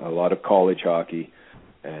hockey, a lot of college hockey,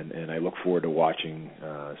 and I look forward to watching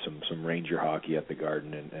some Ranger hockey at the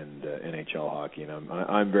Garden and NHL hockey, and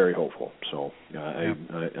I'm very hopeful. So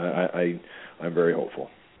I'm very hopeful.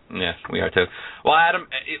 Yeah, we are too. Well, Adam,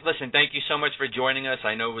 listen, thank you so much for joining us.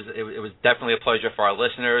 I know it was definitely a pleasure for our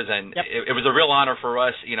listeners, and it was a real honor for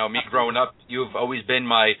us. Me growing up, you've always been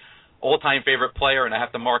my all-time favorite player, and I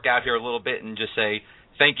have to mark out here a little bit and just say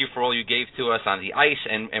thank you for all you gave to us on the ice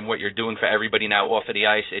and what you're doing for everybody now off of the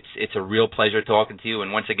ice. It's a real pleasure talking to you,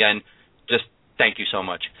 and once again, just thank you so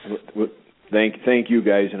much. Thank you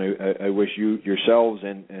guys, and I wish you yourselves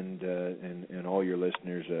and all your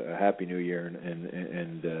listeners a happy New Year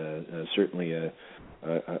and certainly a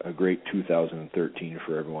great 2013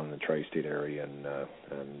 for everyone in the tri-state area, and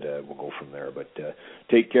we'll go from there. But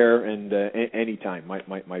take care, and anytime,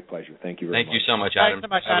 my pleasure. Thank you very much. Thank you so much, Adam. Thanks so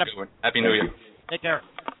much, Adam. Have a good one. Happy New Year. Take care.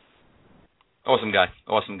 Awesome guy.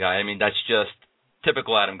 I mean, that's just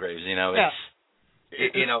typical Adam Graves.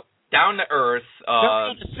 It's down to earth.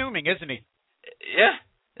 Unassuming, isn't he?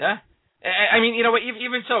 Yeah. I mean,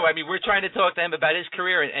 even so, I mean, we're trying to talk to him about his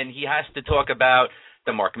career, and he has to talk about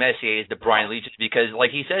the Mark Messiers, the Brian Leetches, because,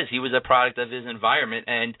 like he says, he was a product of his environment,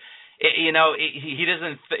 and he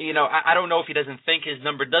doesn't. I don't know if he doesn't think his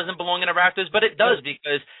number doesn't belong in the rafters, but it does,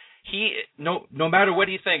 because no matter what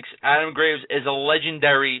he thinks, Adam Graves is a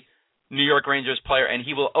legendary New York Rangers player, and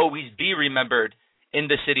he will always be remembered in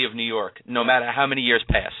the city of New York, no matter how many years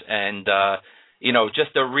pass, and.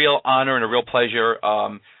 Just a real honor and a real pleasure,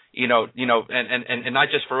 and not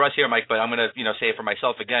just for us here, Mike, but I'm going to, say it for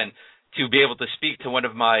myself again, to be able to speak to one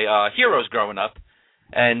of my heroes growing up.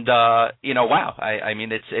 And, wow, I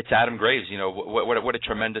mean, it's Adam Graves, what a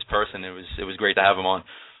tremendous person. It was great to have him on.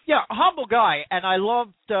 Yeah, a humble guy, and I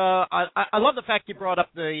loved, I love the fact you brought up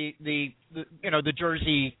the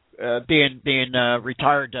jersey being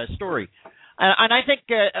retired story. And I think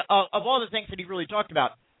of all the things that he really talked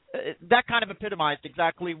about, that kind of epitomized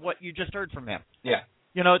exactly what you just heard from him. Yeah.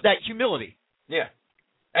 That humility. Yeah.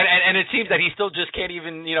 And it seems that he still just can't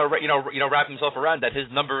even, wrap himself around that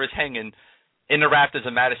his number is hanging in the rafters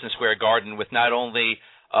of Madison Square Garden with not only,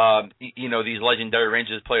 these legendary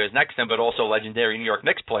Rangers players next to him, but also legendary New York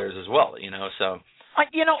Knicks players as well, so. I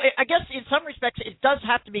guess in some respects it does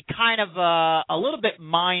have to be kind of a little bit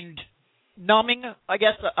mind-numbing, I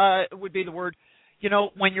guess would be the word.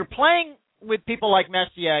 When you're playing with people like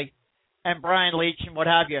Messier and Brian Leetch and what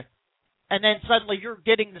have you, and then suddenly you're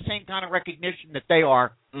getting the same kind of recognition that they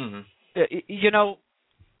are. Mm-hmm.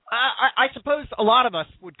 I suppose a lot of us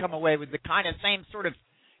would come away with the kind of same sort of,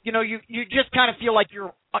 you just kind of feel like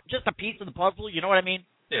you're just a piece of the puzzle. You know what I mean?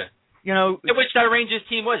 Yeah. Which that Rangers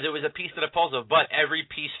team was. It was a piece of the puzzle, but every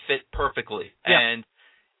piece fit perfectly. Yeah. And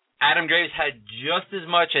Adam Graves had just as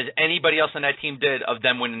much as anybody else on that team did of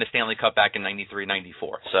them winning the Stanley Cup back in 93,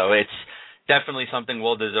 94. So it's definitely something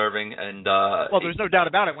well-deserving. And well, there's no doubt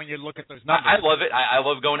about it when you look at those numbers. I love it. I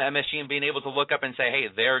love going to MSG and being able to look up and say, hey,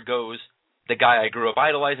 there goes the guy I grew up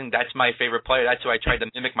idolizing. That's my favorite player. That's who I tried to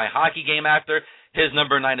mimic my hockey game after. His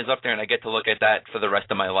number 9 is up there, and I get to look at that for the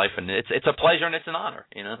rest of my life, and it's a pleasure and it's an honor,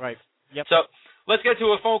 you know. Right. Yep. So let's get to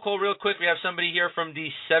a phone call real quick. We have somebody here from the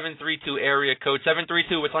 732 area code.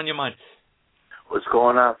 732, what's on your mind? What's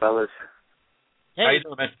going on, fellas? Hey. How you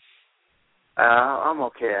doing, man? I'm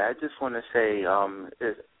okay. I just want to say,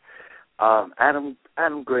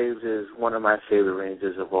 Adam Graves is one of my favorite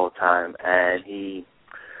Rangers of all time, and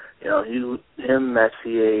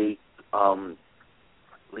Messier,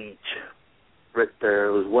 Leetch,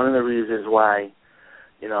 Richter was one of the reasons why,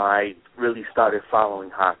 I really started following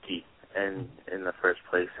hockey in the first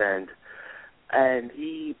place, and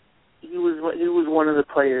he was one of the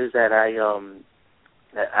players that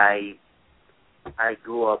I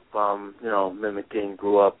grew up mimicking.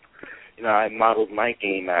 I modeled my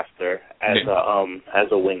game after as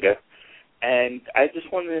a winger, and I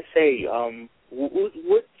just wanted to say,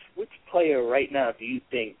 which player right now do you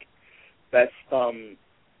think best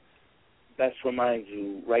reminds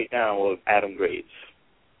you right now of Adam Graves?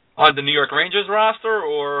 On the New York Rangers roster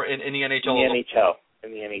or in the NHL?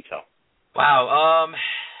 In the NHL. Wow.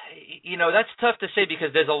 That's tough to say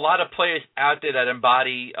because there's a lot of players out there that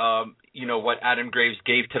embody, what Adam Graves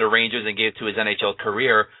gave to the Rangers and gave to his NHL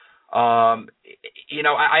career. I'd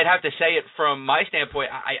have to say it from my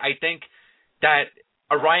standpoint. I think that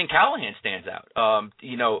Ryan Callahan stands out.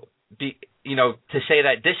 To say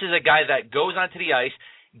that this is a guy that goes onto the ice,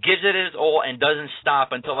 gives it his all, and doesn't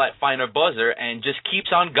stop until that final buzzer, and just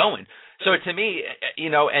keeps on going. So to me,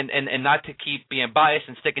 and not to keep being biased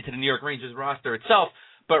and sticking to the New York Rangers roster itself,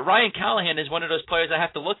 but Ryan Callahan is one of those players I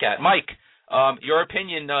have to look at. Mike, your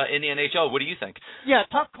opinion in the NHL, what do you think? Yeah,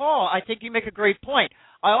 tough call. I think you make a great point.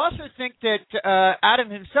 I also think that Adam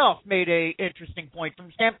himself made a interesting point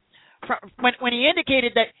when he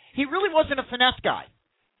indicated that he really wasn't a finesse guy.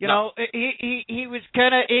 He was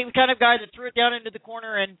kind of guy that threw it down into the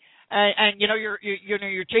corner and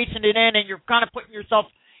you're chasing it in and you're kind of putting yourself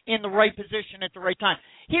in the right position at the right time.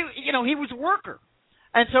 He was a worker.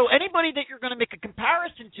 And so anybody that you're going to make a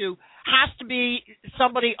comparison to has to be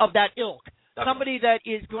somebody of that ilk. Definitely. Somebody that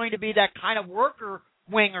is going to be that kind of worker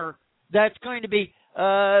winger that's going to be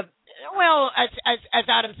as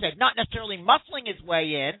Adam said, not necessarily muscling his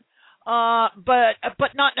way in,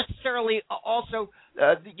 but not necessarily also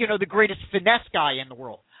the greatest finesse guy in the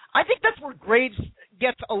world. I think that's where Graves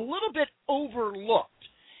gets a little bit overlooked,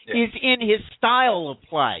 is in his style of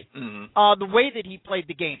play, the way that he played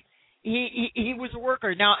the game. He was a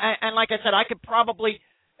worker. Now, and like I said, I could probably,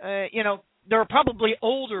 there are probably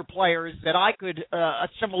older players that I could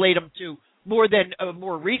assimilate him to more than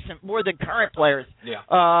current players. Yeah.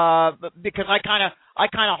 Because I kind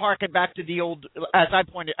of harken back to the old, as I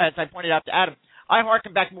pointed out to Adam. I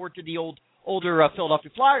harken back more to the older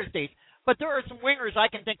Philadelphia Flyers days. But there are some wingers I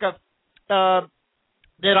can think of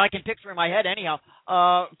that I can picture in my head anyhow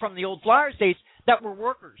from the old Flyers days that were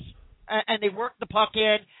workers. And they worked the puck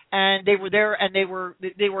in, and they were there, and they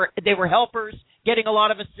were helpers, getting a lot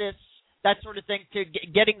of assists, that sort of thing, to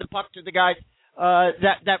getting the puck to the guys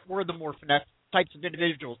that were the more finesse types of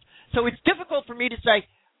individuals. So it's difficult for me to say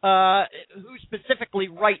who specifically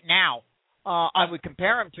right now I would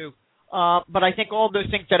compare him to, but I think all of those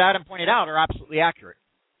things that Adam pointed out are absolutely accurate.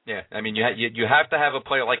 Yeah, I mean, you have to have a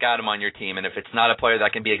player like Adam on your team, and if it's not a player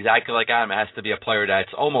that can be exactly like Adam, it has to be a player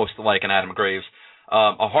that's almost like an Adam Graves.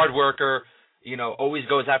 A hard worker, always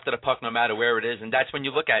goes after the puck no matter where it is. And that's when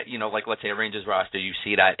you look at, like let's say a Rangers roster, you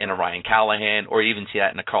see that in a Ryan Callahan or even see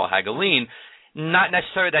that in a Carl Hagelin. Not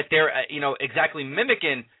necessarily that they're, exactly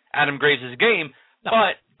mimicking Adam Graves' game,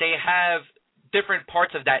 but they have different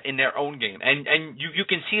parts of that in their own game. And you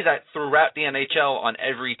can see that throughout the NHL on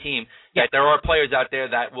every team, that there are players out there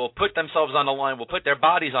that will put themselves on the line, will put their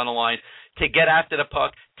bodies on the line to get after the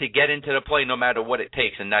puck, to get into the play no matter what it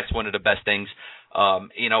takes. And that's one of the best things,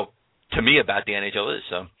 to me about the NHL is.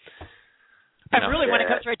 So, and really, when it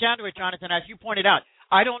comes right down to it, Jonathan, as you pointed out,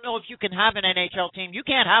 I don't know if you can have an NHL team. You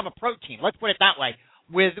can't have a pro team, let's put it that way,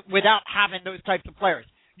 without having those types of players.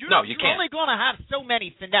 You're can't. Only going to have so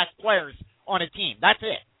many finesse players on a team. That's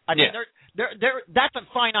it. I mean, that's a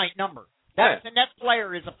finite number. That finesse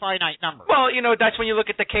player is a finite number. Well, that's when you look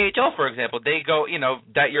at the KHL, for example. They go,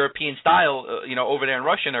 that European style, over there in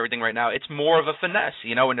Russia and everything right now, it's more of a finesse,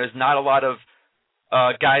 and there's not a lot of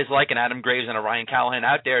guys like an Adam Graves and a Ryan Callahan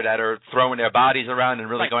out there that are throwing their bodies around and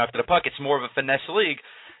really going after the puck. It's more of a finesse league.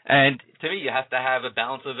 And to me, you have to have a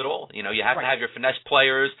balance of it all. You have to have your finesse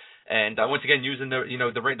players. And once again, using the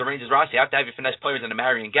Rangers roster, you have to have your finesse players in the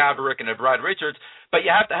Marian Gaborik and the Brad Richards, but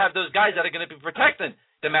you have to have those guys that are going to be protecting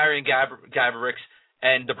the Marian Gaboricks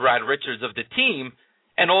and the Brad Richards of the team,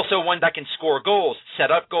 and also one that can score goals,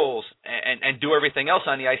 set up goals, and do everything else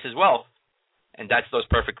on the ice as well. And that's those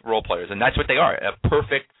perfect role players, and that's what they are, a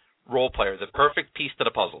perfect role player, the perfect piece to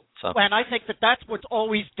the puzzle. So, and I think that that's what's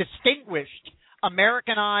always distinguished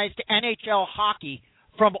Americanized NHL hockey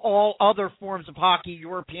from all other forms of hockey,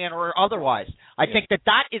 European or otherwise. I think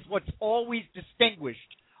that is what's always distinguished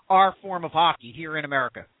our form of hockey here in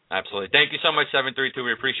America. Absolutely. Thank you so much, 732.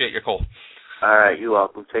 We appreciate your call. All right, you're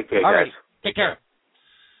welcome. Take care, guys. All right, take care.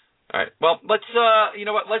 All right. Well, let's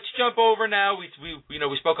let's jump over now. We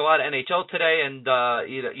spoke a lot of NHL today, and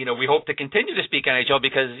we hope to continue to speak NHL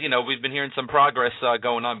because we've been hearing some progress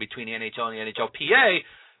going on between the NHL and the NHLPA,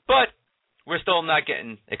 but we're still not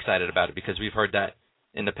getting excited about it because we've heard that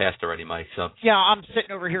in the past already, Mike. So yeah, I'm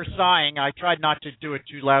sitting over here sighing. I tried not to do it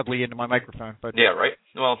too loudly into my microphone, but yeah, right.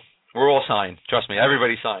 Well, we're all sighing. Trust me,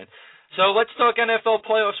 everybody's sighing. So let's talk NFL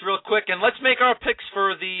playoffs real quick, and let's make our picks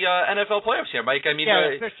for the NFL playoffs here, Mike. I mean,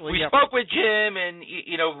 we spoke with Jim, and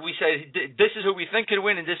we said this is who we think could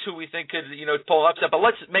win, and this is who we think could pull upset. But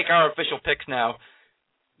let's make our official picks now.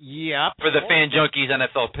 Yeah. For the Fan Junkies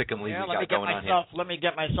NFL Pick'em League we got going on here. Let me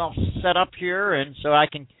get myself set up here, and so I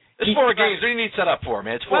can. It's 4 games. What do you need set up for,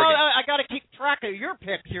 man? It's 4 games. I got to keep track of your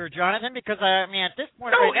picks here, Jonathan, because at this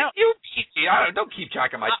point right now, don't keep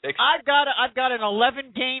track of my picks. I've got an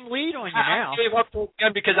 11-game lead on you now. I gave up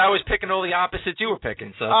again because I was picking all the opposites you were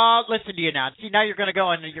picking. So. Listen to you now. See, now you're going to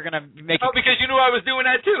go and you're going to make. Oh, because you knew I was doing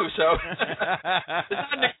that too. So it's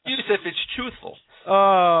not an excuse if it's truthful.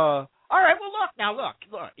 All right. Well, look.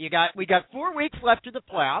 We got 4 weeks left to the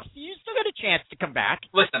playoffs. You still got a chance to come back.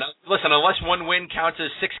 Listen. Unless one win counts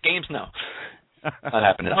as 6 games, no, not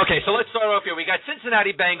happening. Okay, so let's start off here. We got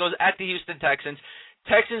Cincinnati Bengals at the Houston Texans.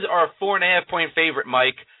 Texans are a 4.5-point favorite.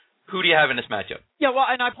 Mike, who do you have in this matchup? Yeah, well,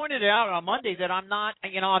 and I pointed it out on Monday that I'm not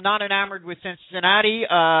enamored with Cincinnati.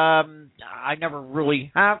 I never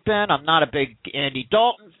really have been. I'm not a big Andy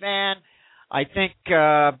Dalton fan. I think.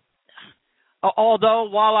 Although,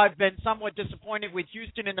 while I've been somewhat disappointed with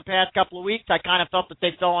Houston in the past couple of weeks, I kind of felt that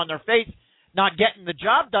they fell on their face, not getting the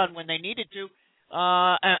job done when they needed to,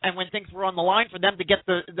 and when things were on the line for them to get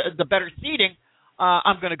the better seeding.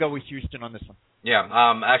 I'm going to go with Houston on this one. Yeah,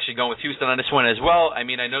 I'm actually going with Houston on this one as well. I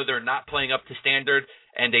mean, I know they're not playing up to standard,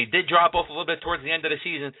 and they did drop off a little bit towards the end of the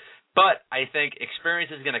season, but I think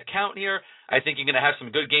experience is going to count here. I think you're going to have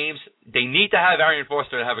some good games. They need to have Arian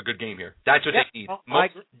Foster to have a good game here. That's what they need.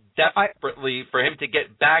 Most desperately for him to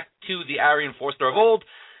get back to the Arian Foster of old,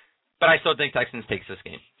 but I still think Texans takes this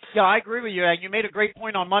game. Yeah, I agree with you. And you made a great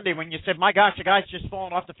point on Monday when you said, my gosh, the guy's just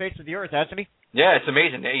fallen off the face of the earth, hasn't he? Yeah, it's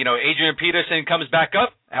amazing. Adrian Peterson comes back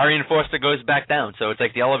up, Arian Foster goes back down. So it's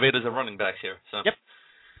like the elevators of running backs here. So. Yep.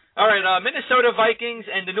 All right, Minnesota Vikings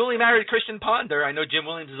and the newly married Christian Ponder. I know Jim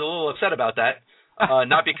Williams is a little upset about that.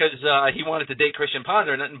 Not because he wanted to date Christian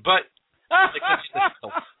Ponder or nothing, but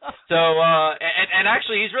so and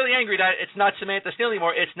actually he's really angry that it's not Samantha Steele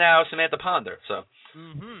anymore. It's now Samantha Ponder. So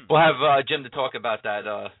we'll have Jim to talk about that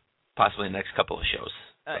possibly in the next couple of shows.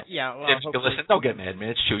 Yeah, well, listen, don't get mad, man.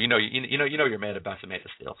 It's true. You know you're mad about Samantha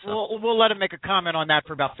Steele. So. We'll let him make a comment on that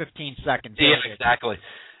for about 15 seconds. Yeah, exactly.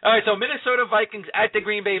 All right, so Minnesota Vikings at the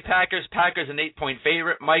Green Bay Packers. Packers an 8-point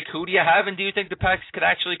favorite. Mike, who do you have, and do you think the Packers could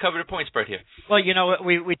actually cover the point spread here? Well,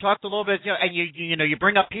 we talked a little bit, and you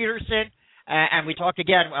bring up Peterson, and we talked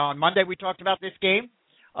again on Monday. We talked about this game.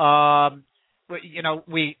 You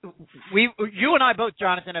and I both,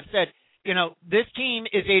 Jonathan, have said, this team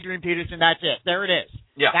is Adrian Peterson. That's it. There it is.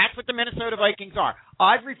 Yeah. That's what the Minnesota Vikings are.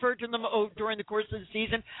 I've referred to them during the course of the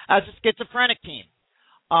season as a schizophrenic team.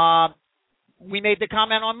 We made the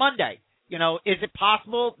comment on Monday. Is it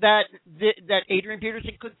possible that Adrian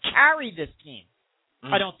Peterson could carry this team?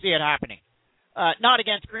 I don't see it happening. Not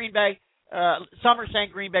against Green Bay. Some are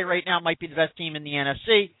saying Green Bay right now might be the best team in the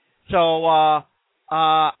NFC. So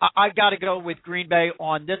I've got to go with Green Bay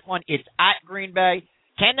on this one. It's at Green Bay.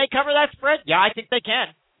 Can they cover that spread? Yeah, I think they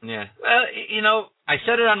can. Yeah. Well, I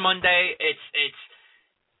said it on Monday.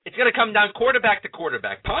 It's going to come down quarterback to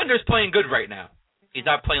quarterback. Ponder's playing good right now. He's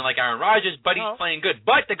not playing like Aaron Rodgers, but he's playing good.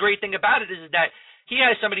 But the great thing about it is that he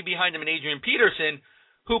has somebody behind him in Adrian Peterson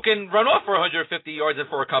who can run off for 150 yards and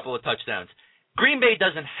for a couple of touchdowns. Green Bay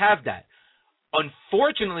doesn't have that.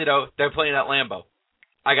 Unfortunately, though, they're playing at Lambeau.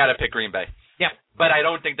 I got to pick Green Bay. Yeah. But I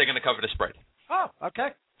don't think they're going to cover the spread. Oh,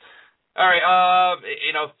 okay. All right,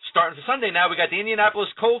 starting for Sunday now, we got the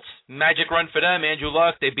Indianapolis Colts. Magic run for them. Andrew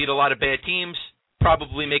Luck, they beat a lot of bad teams,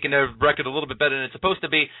 probably making their record a little bit better than it's supposed to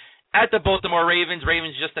be. At the Baltimore Ravens,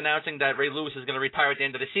 Ravens just announcing that Ray Lewis is going to retire at the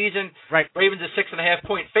end of the season. Right. Ravens a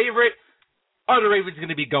 6.5-point favorite. Are the Ravens going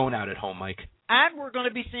to be going out at home, Mike? and we're going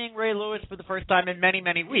to be seeing Ray Lewis for the first time in many,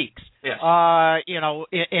 many weeks. Yes.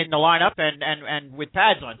 In the lineup and with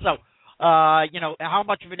pads on. So, how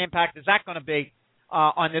much of an impact is that going to be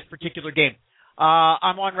on this particular game?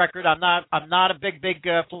 I'm on record. I'm not a big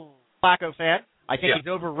Flacco fan. I think he's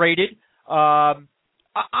overrated. I'm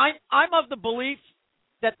of the belief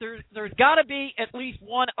that there's got to be at least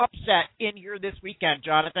one upset in here this weekend,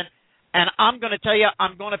 Jonathan. And I'm going to tell you,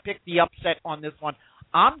 I'm going to pick the upset on this one.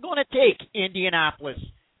 I'm going to take Indianapolis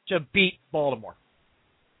to beat Baltimore.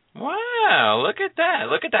 Wow, look at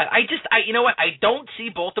that. You know what? I don't see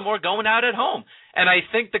Baltimore going out at home. And I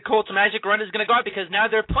think the Colts' magic run is going to go out because now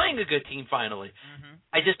they're playing a good team finally. Mm-hmm.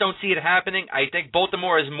 I just don't see it happening. I think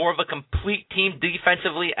Baltimore is more of a complete team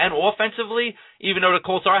defensively and offensively, even though the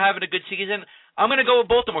Colts are having a good season. I'm going to go with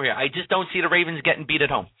Baltimore here. I just don't see the Ravens getting beat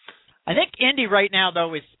at home. I think Indy right now,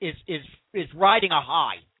 though, is riding a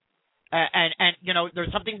high. And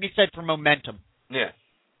there's something to be said for momentum. Yeah.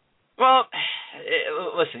 Well,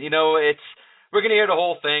 listen, we're going to hear the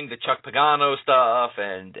whole thing, the Chuck Pagano stuff,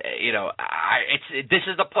 and, this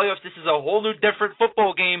is the playoffs. This is a whole new different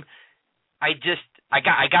football game. I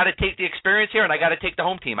got to take the experience here, and I got to take the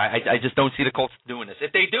home team. I just don't see the Colts doing this.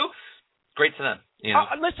 If they do, great for them.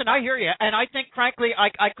 Listen, I hear you, and I think, frankly,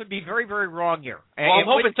 I could be very, very wrong here. Well, I'm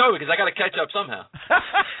hoping so, because I got to catch up somehow.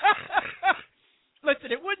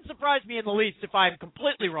 Listen, it wouldn't surprise me in the least if I'm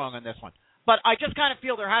completely wrong on this one. But I just kind of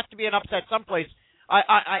feel there has to be an upset someplace.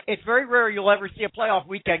 It's very rare you'll ever see a playoff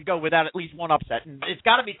weekend go without at least one upset, and it's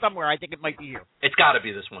got to be somewhere. I think it might be here. It's got to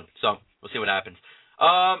be this one, so we'll see what happens.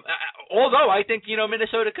 Although I think,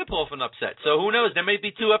 Minnesota could pull off an upset, so who knows? There may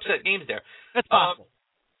be two upset games there. That's possible.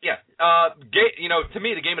 To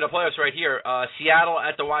me, the game of the playoffs right here, Seattle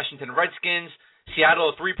at the Washington Redskins. Seattle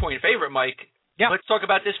a 3-point favorite, Mike. Yeah. Let's talk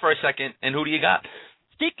about this for a second, and who do you got?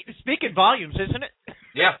 Speaking volumes, isn't it?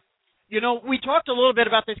 Yeah. We talked a little bit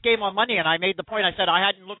about this game on Monday, and I made the point. I said I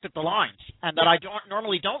hadn't looked at the lines, and that I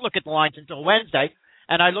normally don't look at the lines until Wednesday,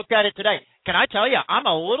 and I looked at it today. Can I tell you, I'm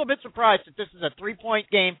a little bit surprised that this is a 3-point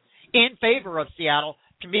game in favor of Seattle.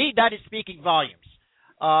 To me, that is speaking volumes.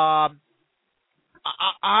 I'm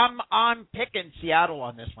picking Seattle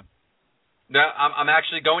on this one. No, I'm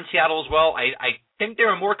actually going Seattle as well. I think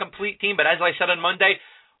they're a more complete team, but as I said on Monday,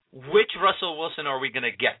 which Russell Wilson are we going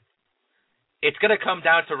to get? It's going to come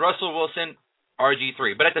down to Russell Wilson,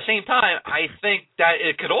 RG3. But at the same time, I think that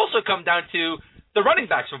it could also come down to the running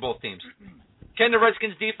backs for both teams. Can the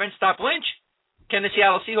Redskins defense stop Lynch? Can the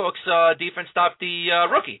Seattle Seahawks defense stop the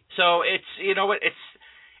rookie? So it's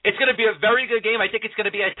going to be a very good game. I think it's going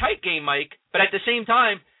to be a tight game, Mike. But at the same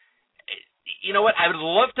time, you know what? I would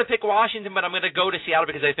love to pick Washington, but I'm going to go to Seattle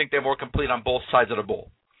because I think they're more complete on both sides of the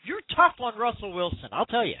ball. You're tough on Russell Wilson, I'll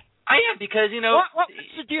tell you. I am because, What's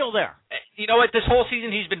the deal there? You know what? This whole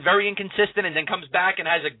season he's been very inconsistent and then comes back and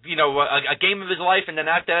has a game of his life, and then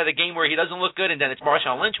after that a game where he doesn't look good, and then it's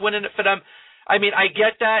Marshawn Lynch winning it for them. I mean, I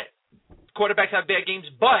get that quarterbacks have bad games,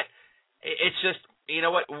 but it's just, you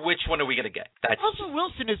know what? Which one are we going to get? Russell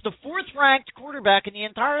Wilson is the 4th-ranked quarterback in the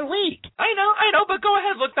entire league. I know, but go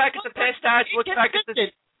ahead. Look back at the past stats. Look back at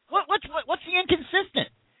the... What's the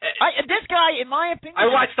inconsistent? This guy, in my opinion... I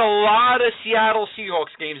watched a lot of Seattle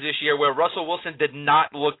Seahawks games this year where Russell Wilson did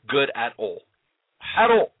not look good at all. At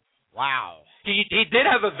all. Wow. He did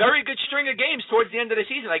have a very good string of games towards the end of the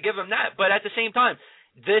season. I give him that. But at the same time,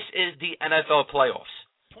 this is the NFL playoffs.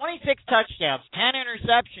 26 touchdowns, 10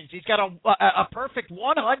 interceptions. He's got a perfect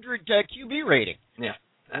 100 QB rating. Yeah.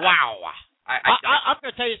 Wow. I'm going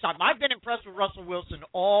to tell you something. I've been impressed with Russell Wilson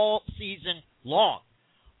all season long.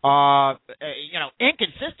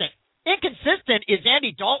 Inconsistent. Inconsistent is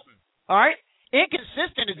Andy Dalton. All right?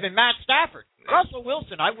 Inconsistent has been Matt Stafford. Russell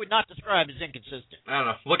Wilson, I would not describe as inconsistent. I don't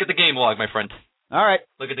know. Look at the game log, my friend. All right.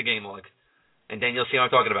 Look at the game log. And then you'll see what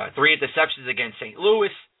I'm talking about. 3 interceptions against St. Louis.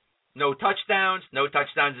 No touchdowns. No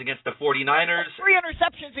touchdowns against the 49ers. 3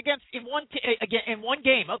 interceptions in one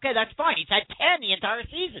game. Okay, that's fine. He's had 10 the entire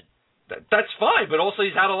season. That's fine, but also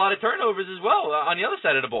he's had a lot of turnovers as well on the other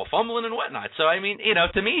side of the ball, fumbling and whatnot. So I mean,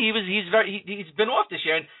 to me, he's been off this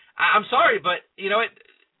year, and I'm sorry, but in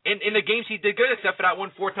the games he did good, except for that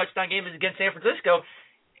 1 4-touchdown game against San Francisco,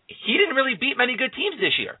 he didn't really beat many good teams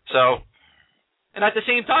this year. So, and at the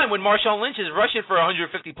same time, when Marshawn Lynch is rushing for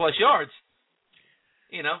 150 plus yards,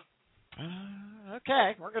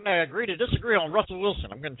 Okay, we're going to agree to disagree on Russell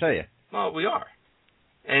Wilson. I'm going to tell you. Well, we are.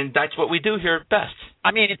 And that's what we do here best.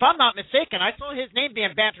 I mean, if I'm not mistaken, I saw his name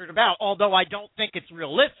being bantered about, although I don't think it's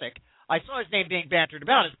realistic. I saw his name being bantered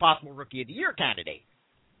about as possible Rookie of the Year candidate.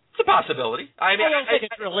 It's a possibility. I don't think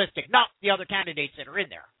it's realistic. Not the other candidates that are in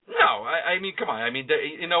there. No, I mean, come on. I mean,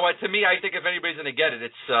 you know what? To me, I think if anybody's going to get it,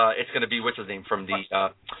 it's going to be what's his name from the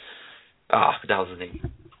what the hell's his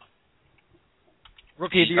name?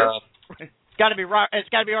 Rookie of the year. It's got to be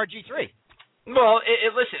RG3. Well,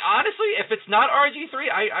 listen, honestly, if it's not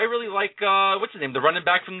RG3, I really like what's his name, the running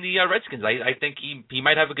back from the Redskins. I think he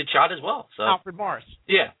might have a good shot as well. So Alfred Morris.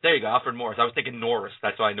 Yeah, there you go, Alfred Morris. I was thinking Norris.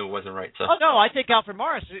 That's why I knew it wasn't right. So. Oh no, I think Alfred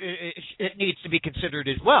Morris it needs to be considered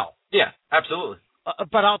as well. Yeah, absolutely.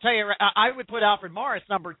 But I'll tell you, I would put Alfred Morris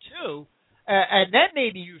number 2, and then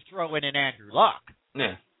maybe you throw in an Andrew Luck.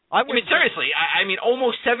 Yeah. I mean, seriously, I mean,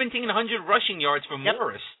 almost 1,700 rushing yards for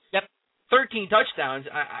Morris. Yep. 13 touchdowns.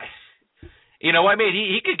 You know, I mean,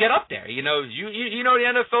 he could get up there. You know, you know the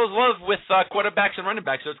NFL's love with quarterbacks and running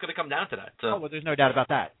backs, so it's going to come down to that. So. Oh, well, there's no doubt about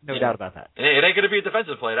that. No doubt about that. It ain't going to be a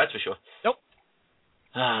defensive play, that's for sure. Nope.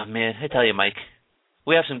 Ah, man, I tell you, Mike,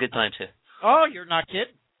 we have some good times here. Oh, you're not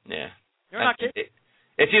kidding. Yeah. You're not kidding.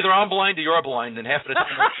 It's either I'm blind or you're blind, and half of the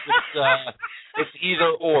time it's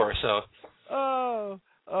either or. So. Oh.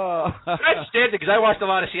 That's standard because I watched a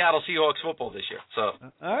lot of Seattle Seahawks football this year. So.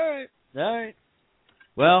 All right.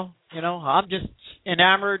 Well, you know, I'm just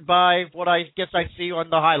enamored by what I guess I see on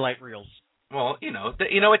the highlight reels. Well, you know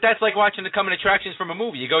what that's like watching the coming attractions from a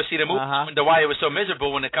movie. You go see the movie, wonder why it was so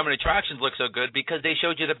miserable when the coming attractions look so good because they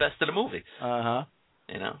showed you the best of the movie.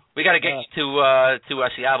 You know, we got to get to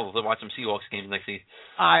Seattle to watch some Seahawks games next season.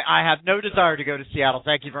 I have no desire to go to Seattle.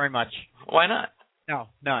 Thank you very much. Why not? No,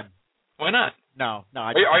 none. Why not? No.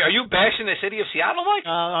 Are you bashing the city of Seattle, Mike?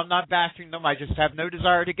 I'm not bashing them. I just have no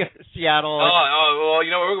desire to go to Seattle. Well,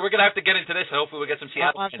 you know, we're going to have to get into this, and hopefully we'll get some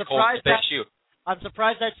Seattle fans to bash you. I'm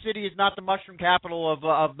surprised that city is not the mushroom capital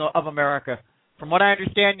of America. From what I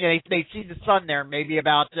understand, they see the sun there maybe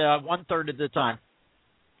about 1/3 of the time.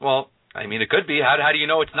 Well, I mean, it could be. How do you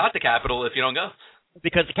know it's not the capital if you don't go?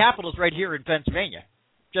 Because the capital is right here in Pennsylvania,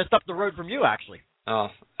 just up the road from you, actually. Oh,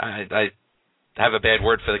 I have a bad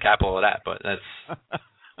word for the capital of that, but that's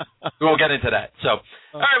we won't get into that. So,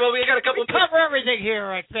 all right, well, we got a couple. We cover everything here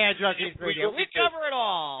at Fan Junkies Radio. We cover it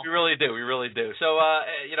all. We really do. So,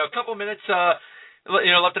 you know, a couple minutes,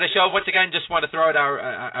 left in the show. Once again, just want to throw out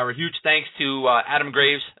our huge thanks to Adam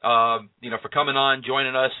Graves, for coming on,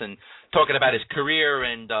 joining us, and talking about his career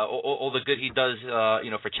and all the good he does,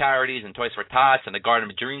 for charities and Toys for Tots and the Garden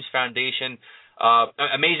of Dreams Foundation.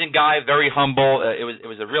 Amazing guy, very humble. It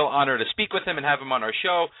was a real honor to speak with him and have him on our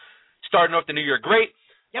show. Starting off the new year great.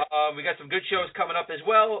 Yep. We got some good shows coming up as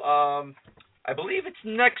well. I believe it's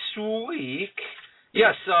next week.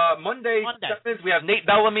 Yes, Monday. 7th, we have Nate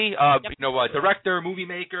Bellamy, director, movie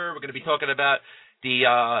maker. We're going to be talking about the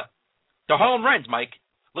Harlem Wrens, Mike.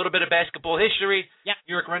 A little bit of basketball history. Yep.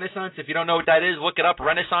 New York Renaissance. If you don't know what that is, look it up.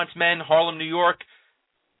 Renaissance Men, Harlem, New York.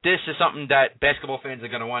 This is something that basketball fans are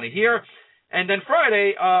going to want to hear. And then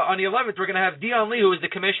Friday, on the 11th, we're going to have Dion Lee, who is the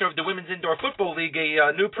commissioner of the Women's Indoor Football League,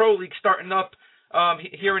 a new pro league starting up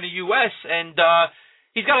here in the U.S., and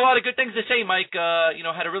he's got a lot of good things to say, Mike.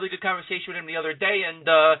 Had a really good conversation with him the other day, and,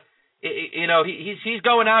 he's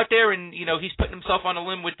going out there, and, he's putting himself on a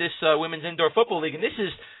limb with this Women's Indoor Football League, and this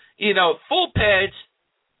is, full pads,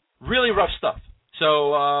 really rough stuff.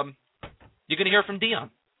 So you're going to hear from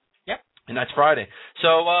Dion. Yep. And that's Friday.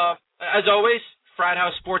 So, as always,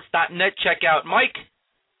 FratHouseSports.net. Check out Mike.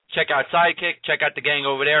 Check out Sidekick. Check out the gang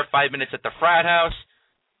over there. 5 minutes at the Frat House.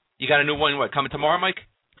 You got a new one, coming tomorrow, Mike?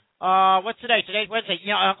 What's today? Today's Wednesday.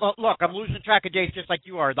 Look, I'm losing track of days just like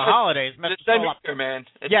you are. The holidays messed us all up. Man.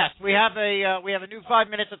 Yes, we have a new 5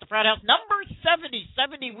 minutes at the Frat House. Number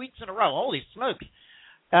 70 weeks in a row. Holy smokes.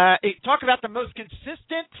 Talk about the most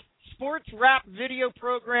consistent sports rap video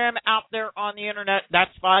program out there on the internet.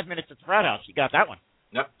 That's 5 minutes at the Frat House. You got that one.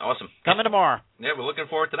 Yep, awesome. Coming tomorrow. Yeah, we're looking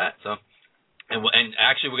forward to that. So, and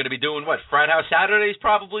actually, we're going to be doing what? Frat House Saturdays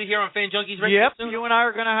probably here on Fan Junkies Radio. Yep. You and I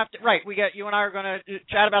are going to have to. Right. You and I are going to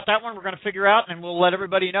chat about that one. We're going to figure out, and we'll let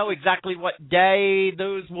everybody know exactly what day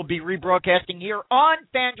those will be rebroadcasting here on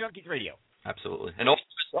Fan Junkies Radio. Absolutely. And also,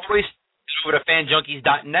 as always, over to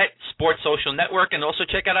fanjunkies.net, sports social network, and also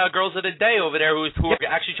check out our girls of the day over there who are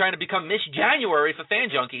actually trying to become Miss January for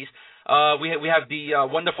Fan Junkies. We have the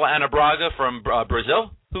wonderful Ana Braga from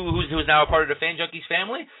Brazil, who's now a part of the Fan Junkies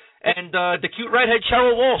family, and the cute redhead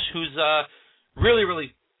Cheryl Walsh, who's really,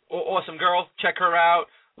 really awesome girl. Check her out.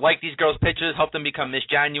 Like these girls' pictures, help them become Miss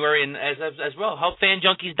January, and as well, help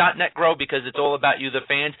fanjunkies.net grow because it's all about you, the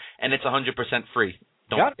fans, and it's 100% free.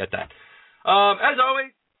 Don't forget that. As always,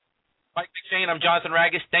 Mike McShane, I'm Jonathan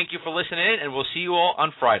Ragus. Thank you for listening in, and we'll see you all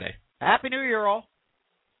on Friday. Happy New Year, all.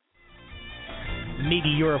 Maybe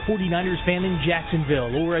you're a 49ers fan in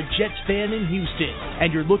Jacksonville or a Jets fan in Houston,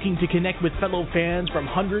 and you're looking to connect with fellow fans from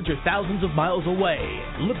hundreds or thousands of miles away.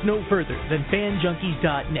 Look no further than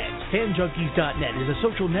FanJunkies.net. FanJunkies.net is a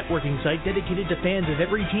social networking site dedicated to fans of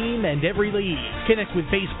every team and every league. Connect with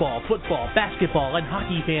baseball, football, basketball, and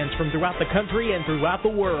hockey fans from throughout the country and throughout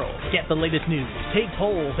the world. Get the latest news, take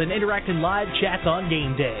polls, and interact in live chats on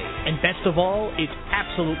game day. And best of all, it's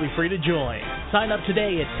absolutely free to join. Sign up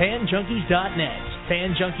today at FanJunkies.net.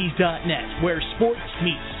 FanJunkies.net, where sports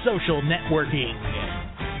meets social networking.